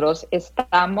nosotros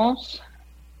estamos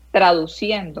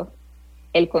traduciendo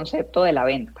el concepto de la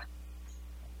venta.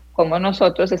 Cómo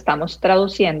nosotros estamos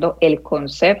traduciendo el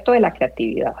concepto de la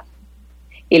creatividad.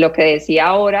 Y lo que decía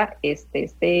ahora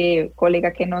este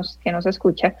colega que nos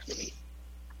escucha,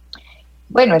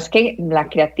 bueno, es que la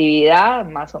creatividad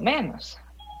más o menos.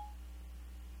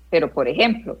 Pero, por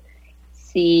ejemplo,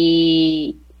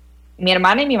 si mi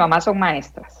hermana y mi mamá son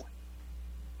maestras,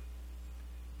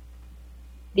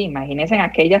 imagínense en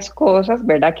aquellas cosas,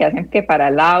 ¿verdad?, que hacen que para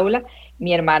el aula,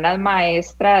 mi hermana es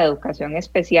maestra de educación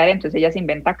especial, entonces ella se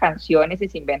inventa canciones y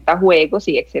se inventa juegos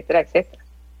y etcétera, etcétera.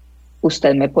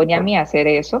 Usted me pone a mí a hacer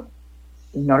eso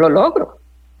y no lo logro.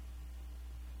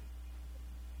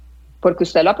 Porque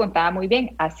usted lo apuntaba muy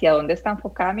bien, ¿hacia dónde está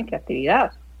enfocada mi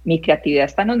creatividad? Mi creatividad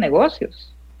está en los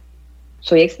negocios.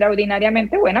 Soy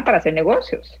extraordinariamente buena para hacer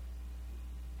negocios.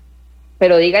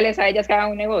 Pero dígales a ellas que hagan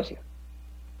un negocio.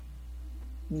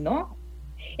 No.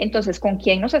 Entonces, ¿con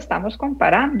quién nos estamos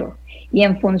comparando? Y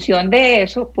en función de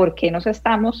eso, ¿por qué nos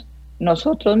estamos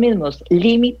nosotros mismos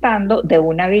limitando de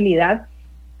una habilidad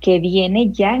que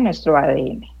viene ya en nuestro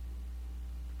ADN?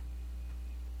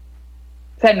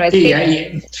 O sea, no es sí,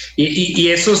 que... y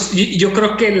eso, yo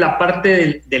creo que la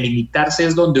parte de limitarse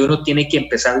es donde uno tiene que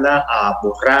empezar a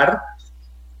borrar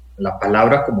la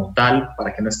palabra como tal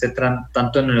para que no esté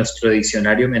tanto en nuestro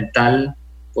diccionario mental,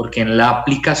 porque en la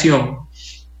aplicación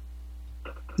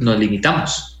nos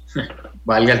limitamos,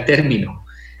 valga el término.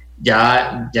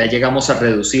 Ya llegamos a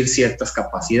reducir ciertas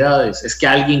capacidades. Es que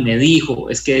alguien me dijo,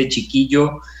 es que de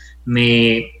chiquillo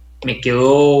me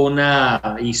quedó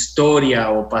una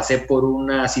historia o pasé por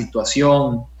una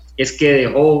situación, es que de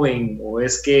joven o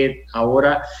es que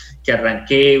ahora que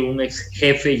arranqué un ex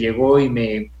jefe llegó y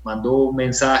me mandó un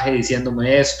mensaje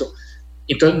diciéndome esto.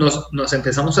 Entonces nos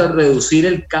empezamos a reducir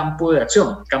el campo de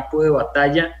acción, el campo de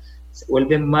batalla se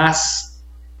vuelve más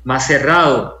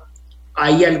cerrado.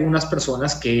 Hay algunas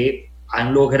personas que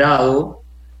han logrado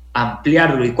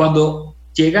ampliarlo y cuando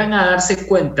llegan a darse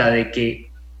cuenta de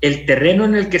que el terreno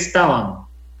en el que estaban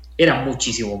era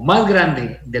muchísimo más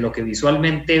grande de lo que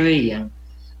visualmente veían,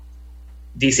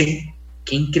 dicen,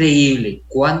 qué increíble,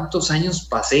 cuántos años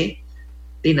pasé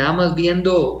de nada más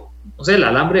viendo, no sé, el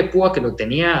alambre de púa que lo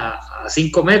tenía a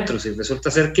 5 metros y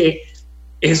resulta ser que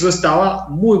eso estaba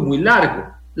muy, muy largo.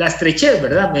 La estrechez,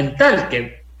 ¿verdad?, mental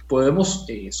que podemos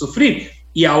sufrir.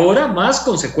 Y ahora más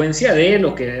consecuencia de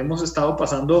lo que hemos estado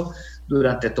pasando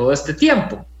durante todo este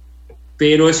tiempo.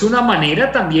 Pero es una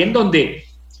manera también donde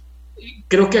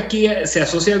creo que aquí se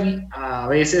asocia a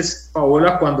veces,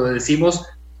 Paola, cuando decimos,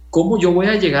 ¿cómo yo voy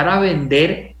a llegar a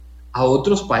vender a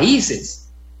otros países?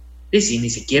 Y si ni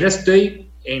siquiera estoy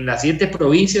en las 7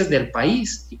 provincias del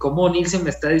país. Y como Nielsen me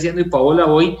está diciendo, y Paola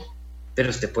hoy, pero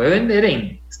usted puede vender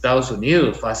en Estados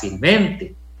Unidos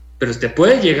fácilmente, pero usted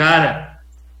puede llegar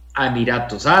a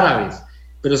Emiratos Árabes,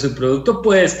 pero su producto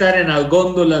puede estar en las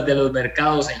góndolas de los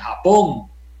mercados en Japón.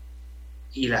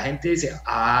 Y la gente dice,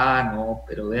 no,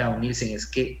 pero vea, Nielsen, es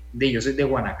que yo soy de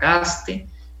Guanacaste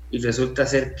y resulta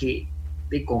ser que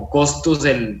con costos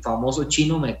el famoso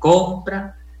chino me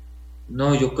compra.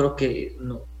 No, yo creo que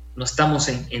no estamos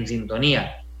en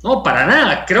sintonía. No, para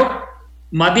nada, creo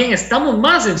más bien estamos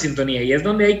más en sintonía, y es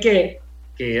donde hay que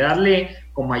darle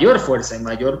con mayor fuerza y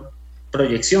mayor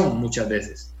proyección muchas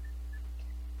veces.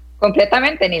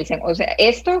 Completamente, Nielsen. O sea,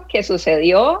 esto que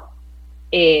sucedió,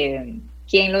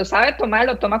 quien lo sabe tomar,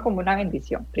 lo toma como una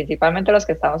bendición, principalmente los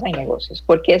que estamos en negocios,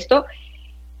 porque esto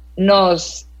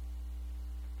nos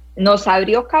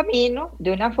abrió camino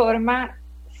de una forma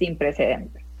sin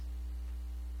precedentes.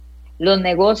 Los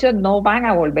negocios no van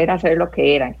a volver a ser lo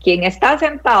que eran. Quien está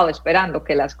sentado esperando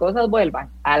que las cosas vuelvan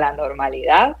a la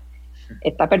normalidad,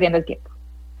 está perdiendo el tiempo.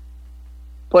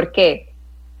 ¿Por qué?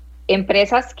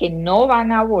 Empresas que no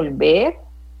van a volver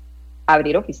a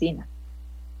abrir oficinas,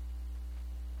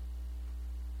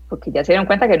 porque ya se dieron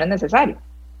cuenta que no es necesario.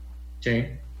 Sí.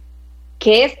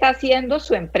 ¿Qué está haciendo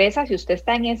su empresa? Si usted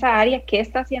está en esa área, ¿qué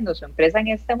está haciendo su empresa en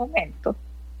este momento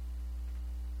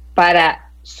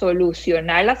para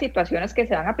solucionar las situaciones que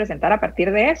se van a presentar a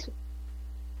partir de eso?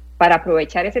 Para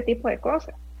aprovechar ese tipo de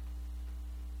cosas.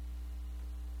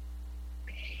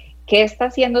 ¿Qué está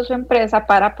haciendo su empresa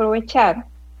para aprovechar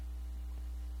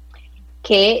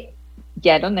que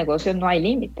ya en los negocios no hay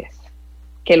límites,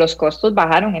 que los costos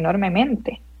bajaron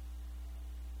enormemente?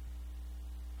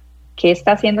 ¿Qué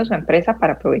está haciendo su empresa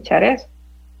para aprovechar eso?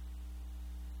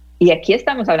 Y aquí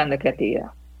estamos hablando de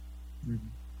creatividad.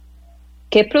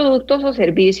 ¿Qué productos o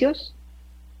servicios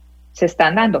se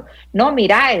están dando? No,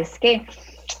 mira, es que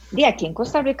aquí en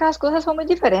Costa Rica las cosas son muy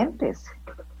diferentes.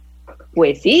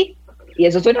 Pues sí, y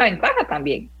eso es una ventaja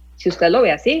también, si usted lo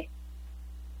ve así.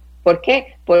 ¿Por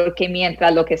qué? Porque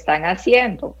mientras lo que están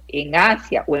haciendo en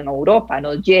Asia o en Europa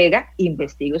nos llega,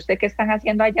 investigue usted qué están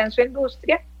haciendo allá en su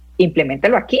industria,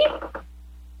 impleméntelo aquí,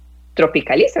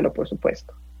 tropicalícelo, por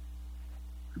supuesto.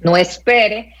 No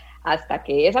espere hasta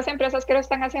que esas empresas que lo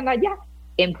están haciendo allá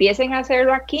empiecen a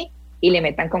hacerlo aquí y le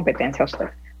metan competencia a usted.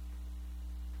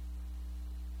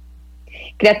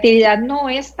 Creatividad no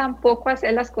es tampoco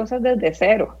hacer las cosas desde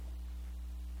cero.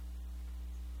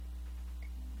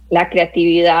 La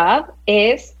creatividad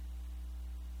es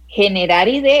generar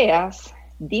ideas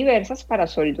diversas para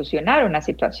solucionar una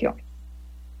situación.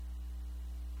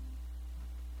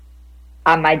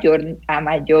 A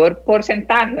mayor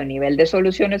porcentaje o nivel de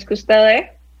soluciones que usted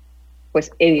dé,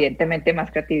 pues evidentemente más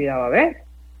creatividad va a haber.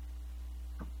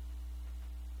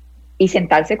 Y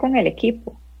sentarse con el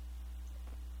equipo.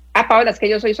 Paola, es que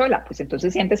yo soy sola. Pues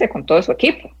entonces siéntese con todo su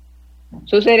equipo.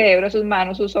 Su cerebro, sus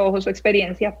manos, sus ojos, su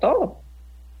experiencia, todo.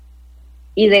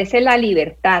 Y dese la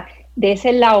libertad,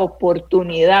 dese la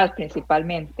oportunidad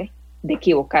principalmente de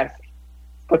equivocarse.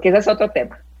 Porque ese es otro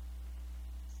tema.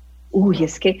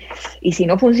 Es que, ¿y si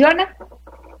no funciona?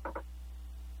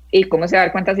 ¿Y cómo se va a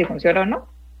dar cuenta si funciona o no?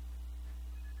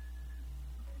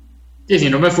 Sí, si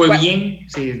no me fue bien,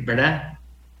 sí, ¿verdad?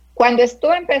 Cuando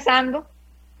estuvo empezando,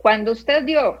 cuando usted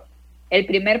dio el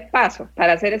primer paso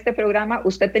para hacer este programa,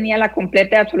 usted tenía la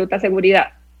completa y absoluta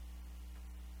seguridad.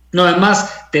 No,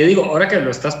 además, te digo, ahora que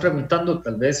lo estás preguntando,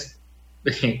 tal vez,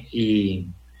 y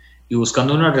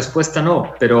buscando una respuesta,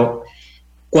 no, pero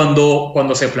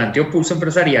cuando se planteó Pulso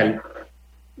Empresarial,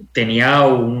 tenía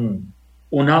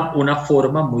una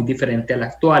forma muy diferente a la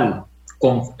actual.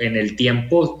 En el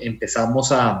tiempo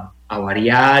empezamos a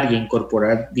variar y a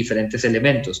incorporar diferentes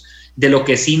elementos. De lo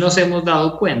que sí nos hemos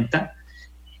dado cuenta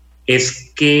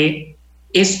es que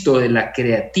esto de la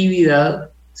creatividad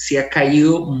se ha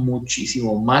caído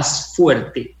muchísimo más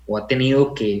fuerte, o ha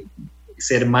tenido que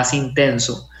ser más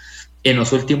intenso en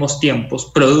los últimos tiempos,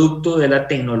 producto de la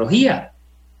tecnología,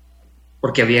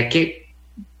 porque había que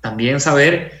también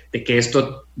saber de que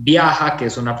esto viaja, que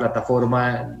es una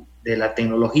plataforma de la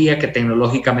tecnología, que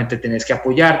tecnológicamente tenés que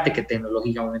apoyarte, que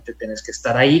tecnológicamente tenés que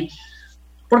estar ahí,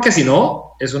 porque si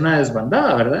no, es una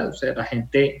desbandada, ¿verdad? O sea, la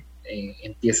gente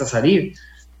empieza a salir.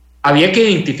 Había que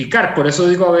identificar, por eso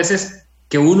digo a veces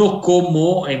que uno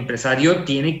como empresario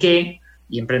tiene que,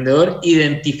 y emprendedor,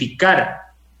 identificar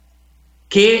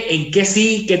en qué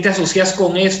sí, qué te asocias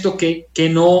con esto, qué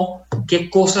no, qué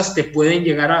cosas te pueden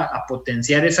llegar a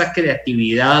potenciar esa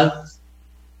creatividad.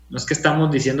 No es que estamos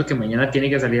diciendo que mañana tiene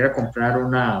que salir a comprar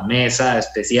una mesa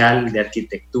especial de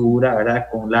arquitectura, ¿verdad?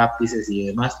 Con lápices y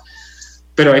demás.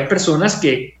 Pero hay personas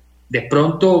que de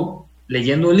pronto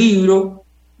leyendo un libro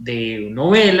de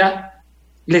novela,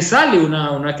 le sale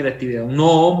una creatividad, un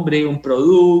nombre, un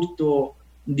producto,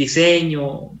 un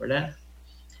diseño, ¿verdad?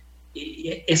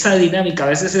 Y esa dinámica, a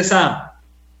veces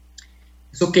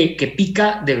eso que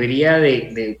pica debería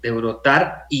de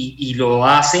brotar y lo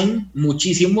hacen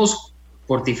muchísimos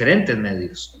por diferentes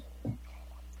medios.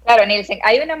 Claro, Nielsen,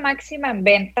 hay una máxima en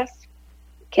ventas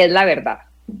que es la verdad.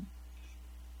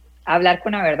 Hablar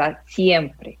con la verdad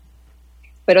siempre,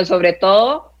 pero sobre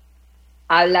todo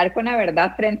hablar con la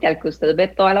verdad frente al que usted ve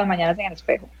todas las mañanas en el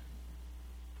espejo.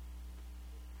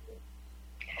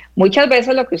 Muchas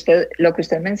veces lo que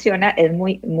usted menciona es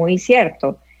muy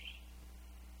cierto.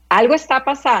 Algo está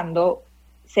pasando,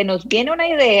 se nos viene una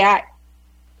idea,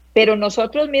 pero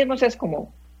nosotros mismos es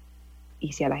como,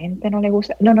 ¿y si a la gente no le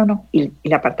gusta? No, y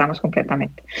la apartamos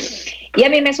completamente. Y a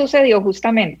mí me sucedió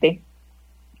justamente,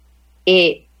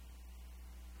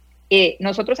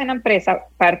 nosotros en la empresa,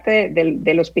 parte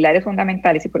de los pilares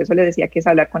fundamentales, y por eso les decía que es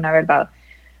hablar con la verdad,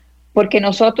 porque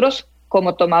nosotros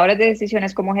como tomadores de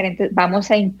decisiones, como gerentes,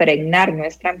 vamos a impregnar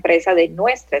nuestra empresa de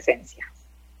nuestra esencia.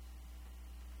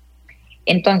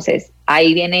 Entonces,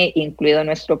 ahí viene incluido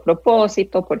nuestro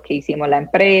propósito, por qué hicimos la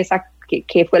empresa,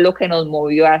 qué fue lo que nos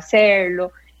movió a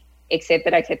hacerlo,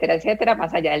 etcétera, etcétera, etcétera,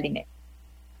 más allá del dinero.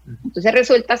 Entonces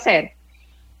resulta ser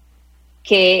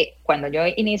que cuando yo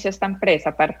inicio esta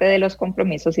empresa, parte de los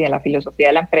compromisos y de la filosofía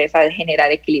de la empresa es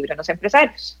generar equilibrio en los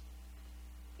empresarios.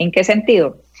 ¿En qué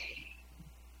sentido?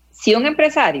 Si un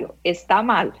empresario está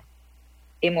mal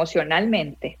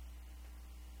emocionalmente,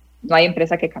 no hay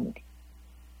empresa que camine.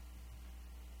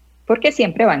 Porque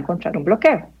siempre va a encontrar un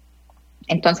bloqueo.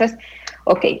 Entonces,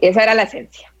 ok, esa era la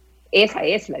esencia. Esa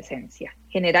es la esencia,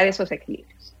 generar esos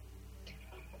equilibrios.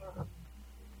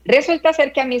 Resulta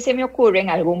ser que a mí se me ocurre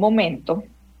en algún momento,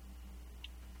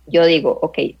 yo digo,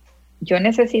 ok, yo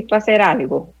necesito hacer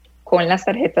algo con las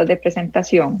tarjetas de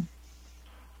presentación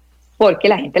porque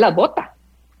la gente las bota.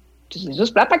 Entonces eso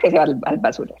es plata que se va al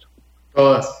basurero.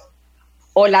 Todas.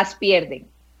 O las pierden.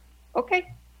 Ok.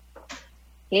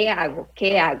 ¿Qué hago?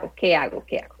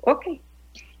 Ok.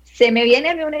 Se me viene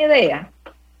a mí una idea.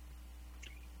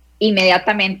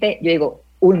 Inmediatamente yo digo,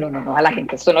 no, a la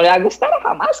gente esto no le va a gustar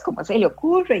jamás, ¿cómo se le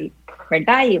ocurre?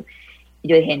 ¿Verdad? Y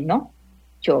yo dije, no,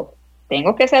 yo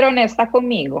tengo que ser honesta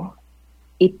conmigo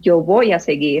y yo voy a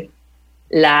seguir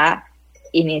la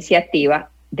iniciativa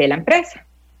de la empresa.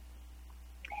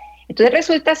 Entonces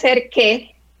resulta ser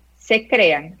que se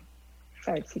crean,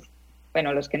 a ver si,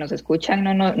 bueno, los que nos escuchan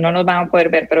no nos van a poder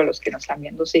ver, pero los que nos están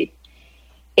viendo sí,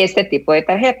 este tipo de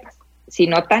tarjetas. Si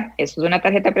notan, esto es una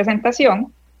tarjeta de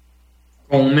presentación,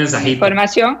 con un mensajito.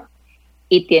 Información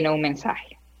y tiene un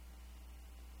mensaje.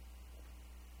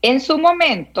 En su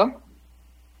momento,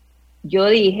 yo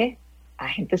dije, a la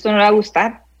gente esto no le va a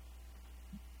gustar,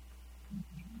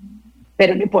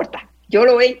 pero no importa, yo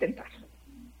lo voy a intentar.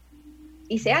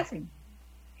 Y se hacen.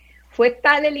 Fue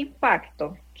tal el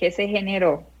impacto que se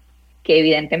generó que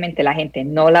evidentemente la gente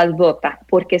no las vota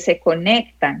porque se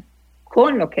conectan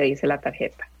con lo que dice la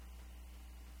tarjeta.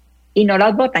 Y no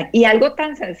las votan. Y algo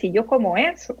tan sencillo como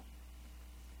eso.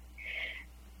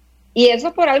 Y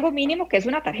eso por algo mínimo que es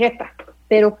una tarjeta.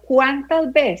 Pero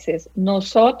 ¿cuántas veces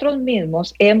nosotros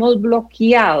mismos hemos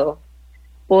bloqueado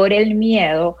por el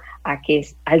miedo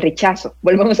al rechazo?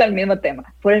 Volvemos al mismo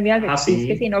tema. Por el miedo al rechazo. Sí, es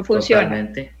que si no funciona.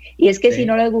 Totalmente. Y es que sí. Si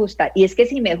no les gusta. Y es que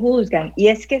si me juzgan. Y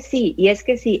es que sí.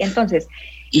 Entonces.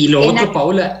 Y lo otro,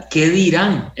 Paola, ¿qué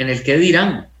dirán? En el qué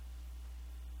dirán.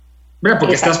 ¿Verdad?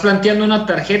 Porque Exacto. Estás planteando una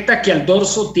tarjeta que al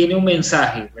dorso tiene un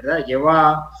mensaje, ¿verdad?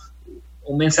 Lleva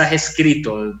un mensaje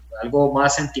escrito, algo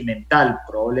más sentimental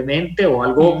probablemente, o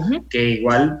algo que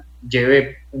igual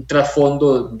lleve un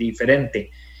trasfondo diferente.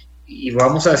 Y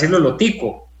vamos a decirlo lo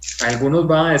tico. Algunos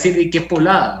van a decir, ¿y qué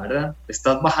polada, verdad?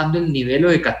 Estás bajando el nivel o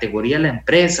de categoría de la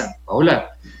empresa. Paola,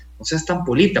 no seas tan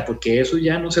polita, porque eso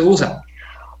ya no se usa.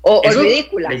 O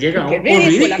ridícula. Le llega, qué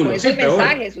ridícula con sí, esos peor.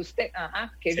 mensajes, usted.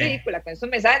 Ajá, qué ridícula con esos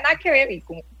mensajes, nada que ver. Y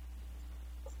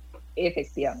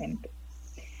efectivamente.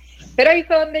 Pero ahí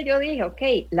fue donde yo dije, ok,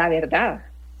 la verdad,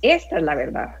 esta es la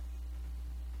verdad.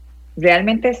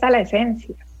 Realmente está la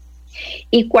esencia.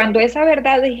 Y cuando esa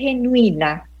verdad es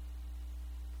genuina,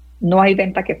 no hay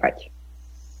venta que falle.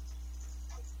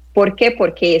 ¿Por qué?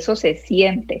 Porque eso se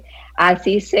siente.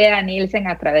 Así sea, Nielsen,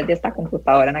 a través de esta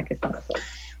computadora en la que estamos hoy.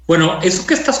 Bueno, eso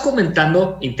que estás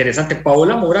comentando, interesante.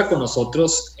 Paola Mora con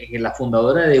nosotros, la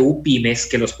fundadora de UPymes,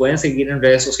 que los pueden seguir en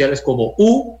redes sociales como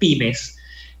UPymes,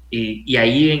 y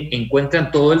ahí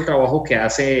encuentran todo el trabajo que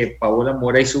hace Paola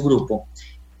Mora y su grupo.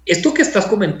 Esto que estás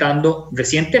comentando,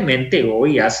 recientemente,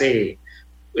 hoy, hace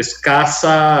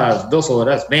escasas 2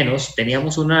 horas menos,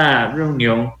 teníamos una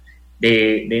reunión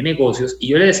de negocios, y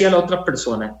yo le decía a la otra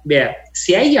persona, vea,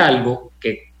 si hay algo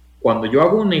que cuando yo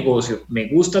hago un negocio me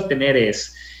gusta tener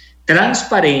es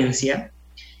transparencia,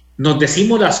 nos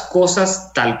decimos las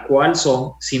cosas tal cual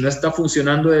son, si no está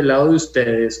funcionando del lado de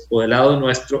ustedes o del lado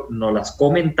nuestro, nos las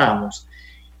comentamos,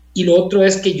 y lo otro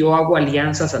es que yo hago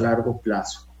alianzas a largo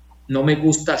plazo, no me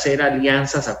gusta hacer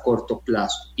alianzas a corto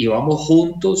plazo, y vamos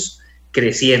juntos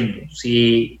creciendo.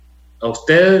 Si a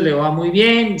ustedes le va muy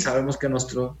bien, sabemos que a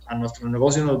nuestro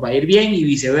negocio nos va a ir bien y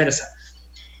viceversa.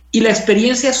 Y la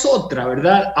experiencia es otra,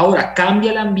 ¿verdad? Ahora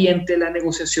cambia el ambiente de la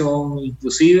negociación,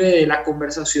 inclusive de la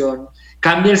conversación,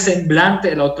 cambia el semblante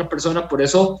de la otra persona. Por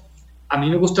eso a mí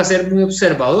me gusta ser muy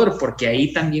observador, porque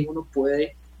ahí también uno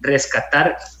puede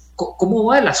rescatar cómo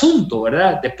va el asunto,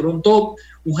 ¿verdad? De pronto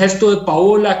un gesto de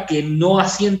Paola que no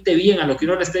asiente bien a lo que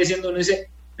uno le está diciendo, uno dice,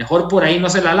 mejor por ahí no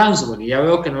se la lanzo, porque ya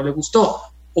veo que no le gustó.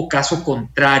 O caso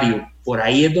contrario, por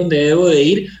ahí es donde debo de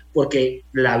ir, porque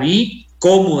la vi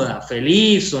cómoda,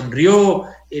 feliz, sonrió,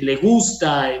 le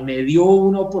gusta, me dio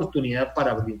una oportunidad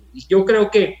para abrir. Y yo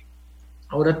creo que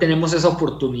ahora tenemos esa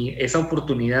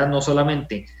oportunidad no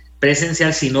solamente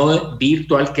presencial, sino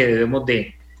virtual, que debemos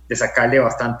de sacarle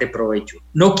bastante provecho.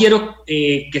 No quiero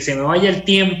que se me vaya el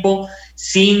tiempo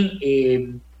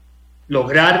sin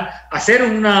lograr hacer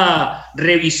una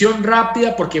revisión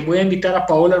rápida, porque voy a invitar a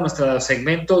Paola a nuestro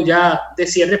segmento ya de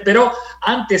cierre, pero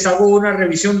antes hago una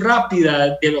revisión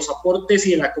rápida de los aportes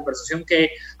y de la conversación que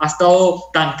ha estado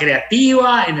tan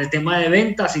creativa en el tema de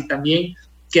ventas, y también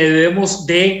que debemos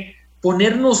de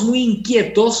ponernos muy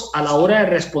inquietos a la hora de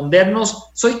respondernos,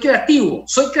 soy creativo,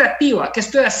 soy creativa, ¿qué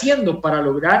estoy haciendo para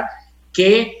lograr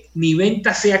que mi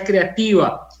venta sea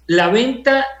creativa? La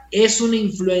venta es una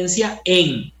influencia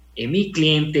en mi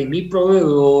cliente, en mi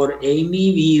proveedor, en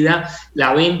mi vida,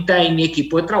 la venta en mi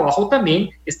equipo de trabajo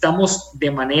también. Estamos de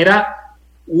manera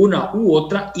una u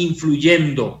otra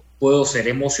influyendo. Puedo ser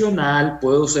emocional,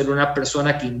 puedo ser una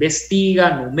persona que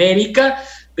investiga, numérica,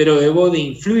 pero debo de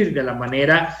influir de la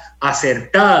manera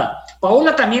acertada.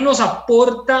 Paola también nos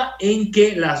aporta en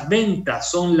que las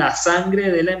ventas son la sangre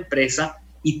de la empresa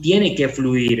y tiene que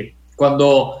fluir.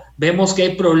 Cuando vemos que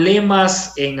hay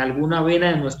problemas en alguna vena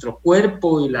de nuestro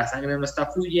cuerpo y la sangre no está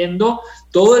fluyendo,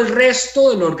 todo el resto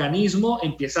del organismo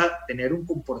empieza a tener un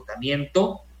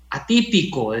comportamiento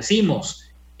atípico, decimos.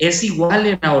 Es igual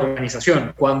en la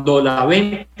organización. Cuando la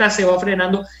venta se va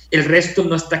frenando, el resto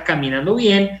no está caminando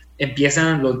bien,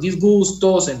 empiezan los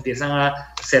disgustos, empiezan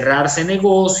a cerrarse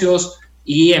negocios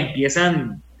y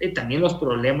empiezan también los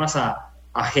problemas a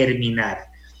germinar.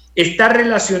 Está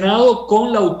relacionado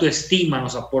con la autoestima,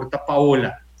 nos aporta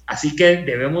Paola, así que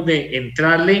debemos de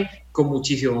entrarle con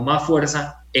muchísimo más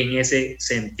fuerza en ese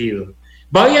sentido.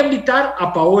 Voy a invitar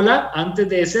a Paola, antes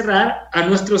de cerrar, a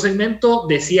nuestro segmento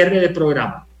de cierre de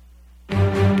programa.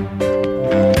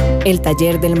 El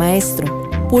taller del maestro,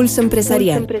 Pulso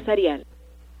Empresarial.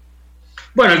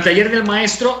 Bueno, el taller del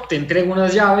maestro, te entrega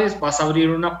unas llaves, vas a abrir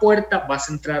una puerta, vas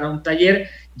a entrar a un taller.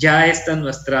 Ya esta es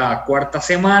nuestra cuarta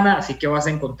semana, así que vas a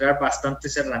encontrar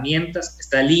bastantes herramientas.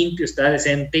 Está limpio, está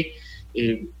decente.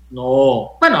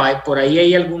 Por ahí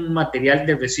hay algún material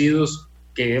de residuos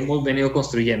que hemos venido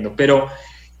construyendo, pero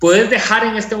puedes dejar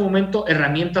en este momento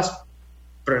herramientas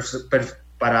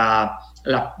para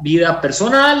la vida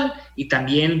personal y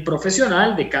también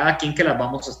profesional de cada quien, que las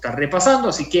vamos a estar repasando.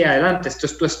 Así que adelante, esto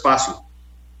es tu espacio.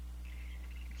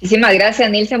 Muchísimas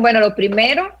gracias, Nilsen. Bueno, lo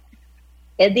primero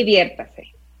es diviértase.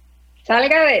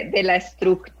 Salga de la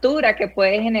estructura que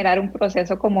puede generar un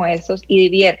proceso como estos y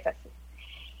diviértase.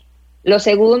 Lo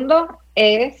segundo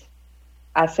es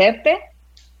acepte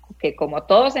que, como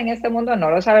todos en este mundo, no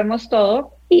lo sabemos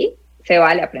todo y se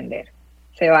vale aprender,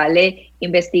 se vale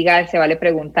investigar, se vale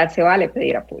preguntar, se vale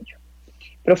pedir apoyo.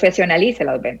 Profesionalice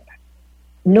las ventas.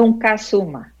 Nunca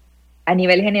asuma. A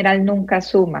nivel general, nunca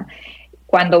asuma.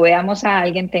 Cuando veamos a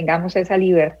alguien, tengamos esa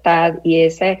libertad y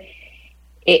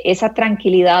esa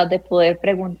tranquilidad de poder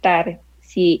preguntar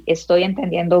si estoy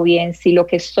entendiendo bien, si lo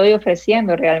que estoy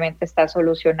ofreciendo realmente está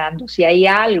solucionando, si hay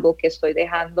algo que estoy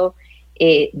dejando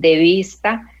de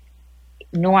vista,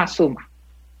 no asuma.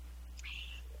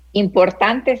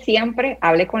 Importante siempre,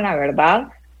 hable con la verdad.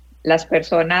 Las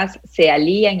personas se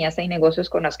alían y hacen negocios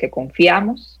con las que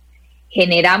confiamos.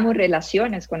 Generamos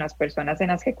relaciones con las personas en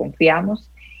las que confiamos.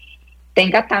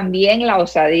 Tenga también la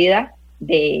osadía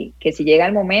de que si llega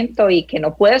el momento y que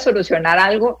no puede solucionar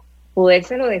algo,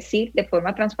 podérselo decir de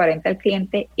forma transparente al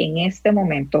cliente: en este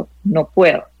momento no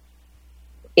puedo.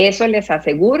 Eso les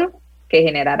aseguro que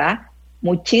generará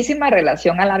muchísima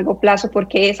relación a largo plazo,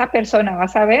 porque esa persona va a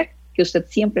saber que usted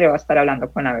siempre va a estar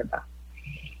hablando con la verdad.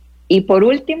 Y por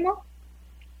último,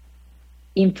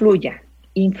 influya.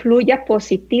 influya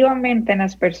positivamente en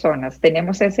las personas,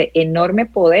 tenemos ese enorme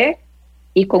poder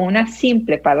y con una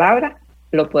simple palabra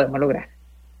lo podemos lograr.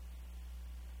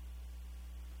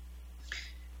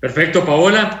 Perfecto,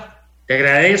 Paola. Te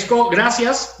agradezco.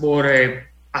 Gracias por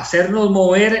hacernos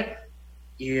mover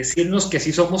y decirnos que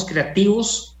sí somos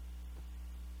creativos.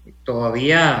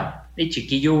 Todavía, de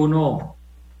chiquillo uno,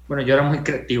 bueno, yo era muy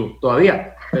creativo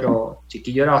todavía, pero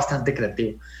chiquillo era bastante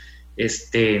creativo.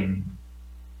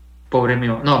 Pobre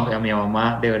mío, no, a mi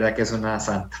mamá de verdad que es una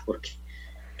santa, porque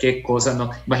qué cosa,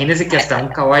 no. Imagínense que hasta un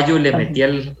caballo le metí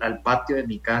al patio de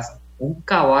mi casa, un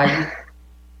caballo.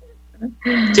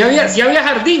 Sí había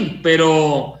jardín,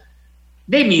 pero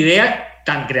de mi idea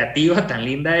tan creativa, tan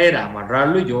linda era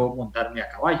amarrarlo y yo montarme a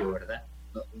caballo, ¿verdad?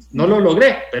 No lo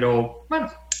logré, pero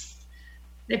bueno,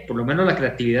 por lo menos la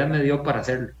creatividad me dio para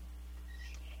hacerlo.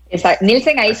 Exacto.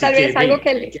 Nilsen, ahí tal vez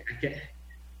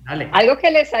algo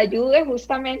que les ayude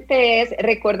justamente es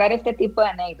recordar este tipo de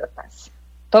anécdotas.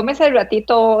 Tómese el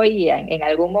ratito hoy, en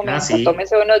algún momento,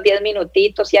 tómese unos 10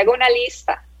 minutitos y haga una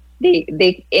lista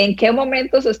de en qué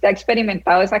momentos usted ha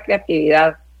experimentado esa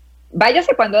creatividad.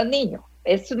 Váyase cuando es niño,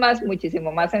 es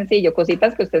muchísimo más sencillo,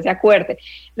 cositas que usted se acuerde.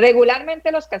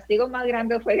 Regularmente los castigos más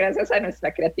grandes fue gracias a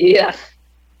nuestra creatividad.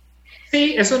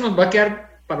 Sí, eso nos va a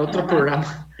quedar para otro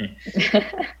programa.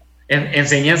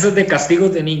 Enseñanzas de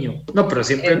castigos de niño. No, pero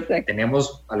siempre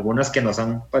tenemos algunas que nos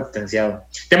han potenciado.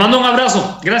 Te mando un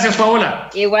abrazo. Gracias, Paola.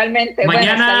 Igualmente.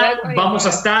 Mañana vamos a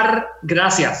estar.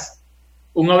 Gracias.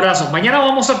 Un abrazo. Mañana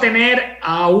vamos a tener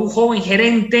a un joven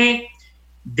gerente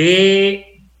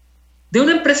de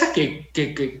una empresa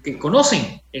que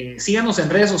conocen. Síganos en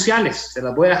redes sociales. Se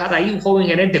las voy a dejar ahí, un joven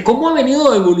gerente. ¿Cómo ha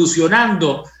venido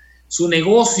evolucionando su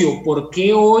negocio? ¿Por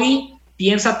qué hoy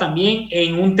piensa también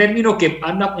en un término que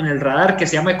anda en el radar que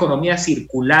se llama economía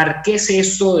circular? ¿Qué es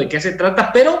esto? ¿De qué se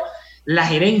trata? Pero la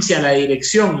gerencia, la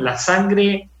dirección, la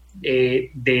sangre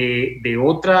de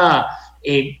otra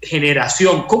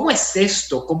generación. ¿Cómo es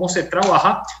esto? ¿Cómo se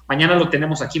trabaja? Mañana lo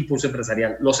tenemos aquí en Pulso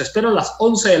Empresarial. Los espero a las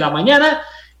 11 de la mañana.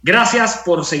 Gracias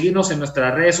por seguirnos en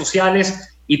nuestras redes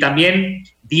sociales y también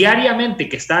diariamente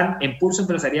que están en Pulso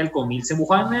Empresarial con Nilsen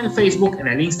Buján en el Facebook, en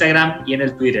el Instagram y en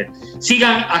el Twitter.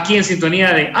 Sigan aquí en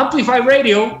sintonía de Amplify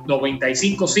Radio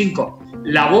 95.5,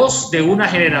 la voz de una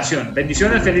generación.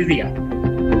 Bendiciones, feliz día.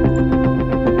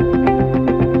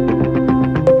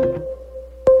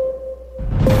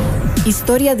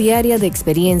 Historia diaria de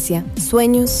experiencia,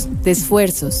 sueños, de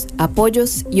esfuerzos,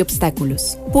 apoyos y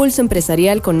obstáculos. Pulso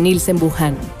Empresarial con Nilsen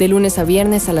Buján, de lunes a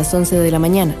viernes a las 11 de la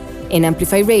mañana, en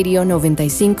Amplify Radio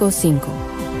 95.5.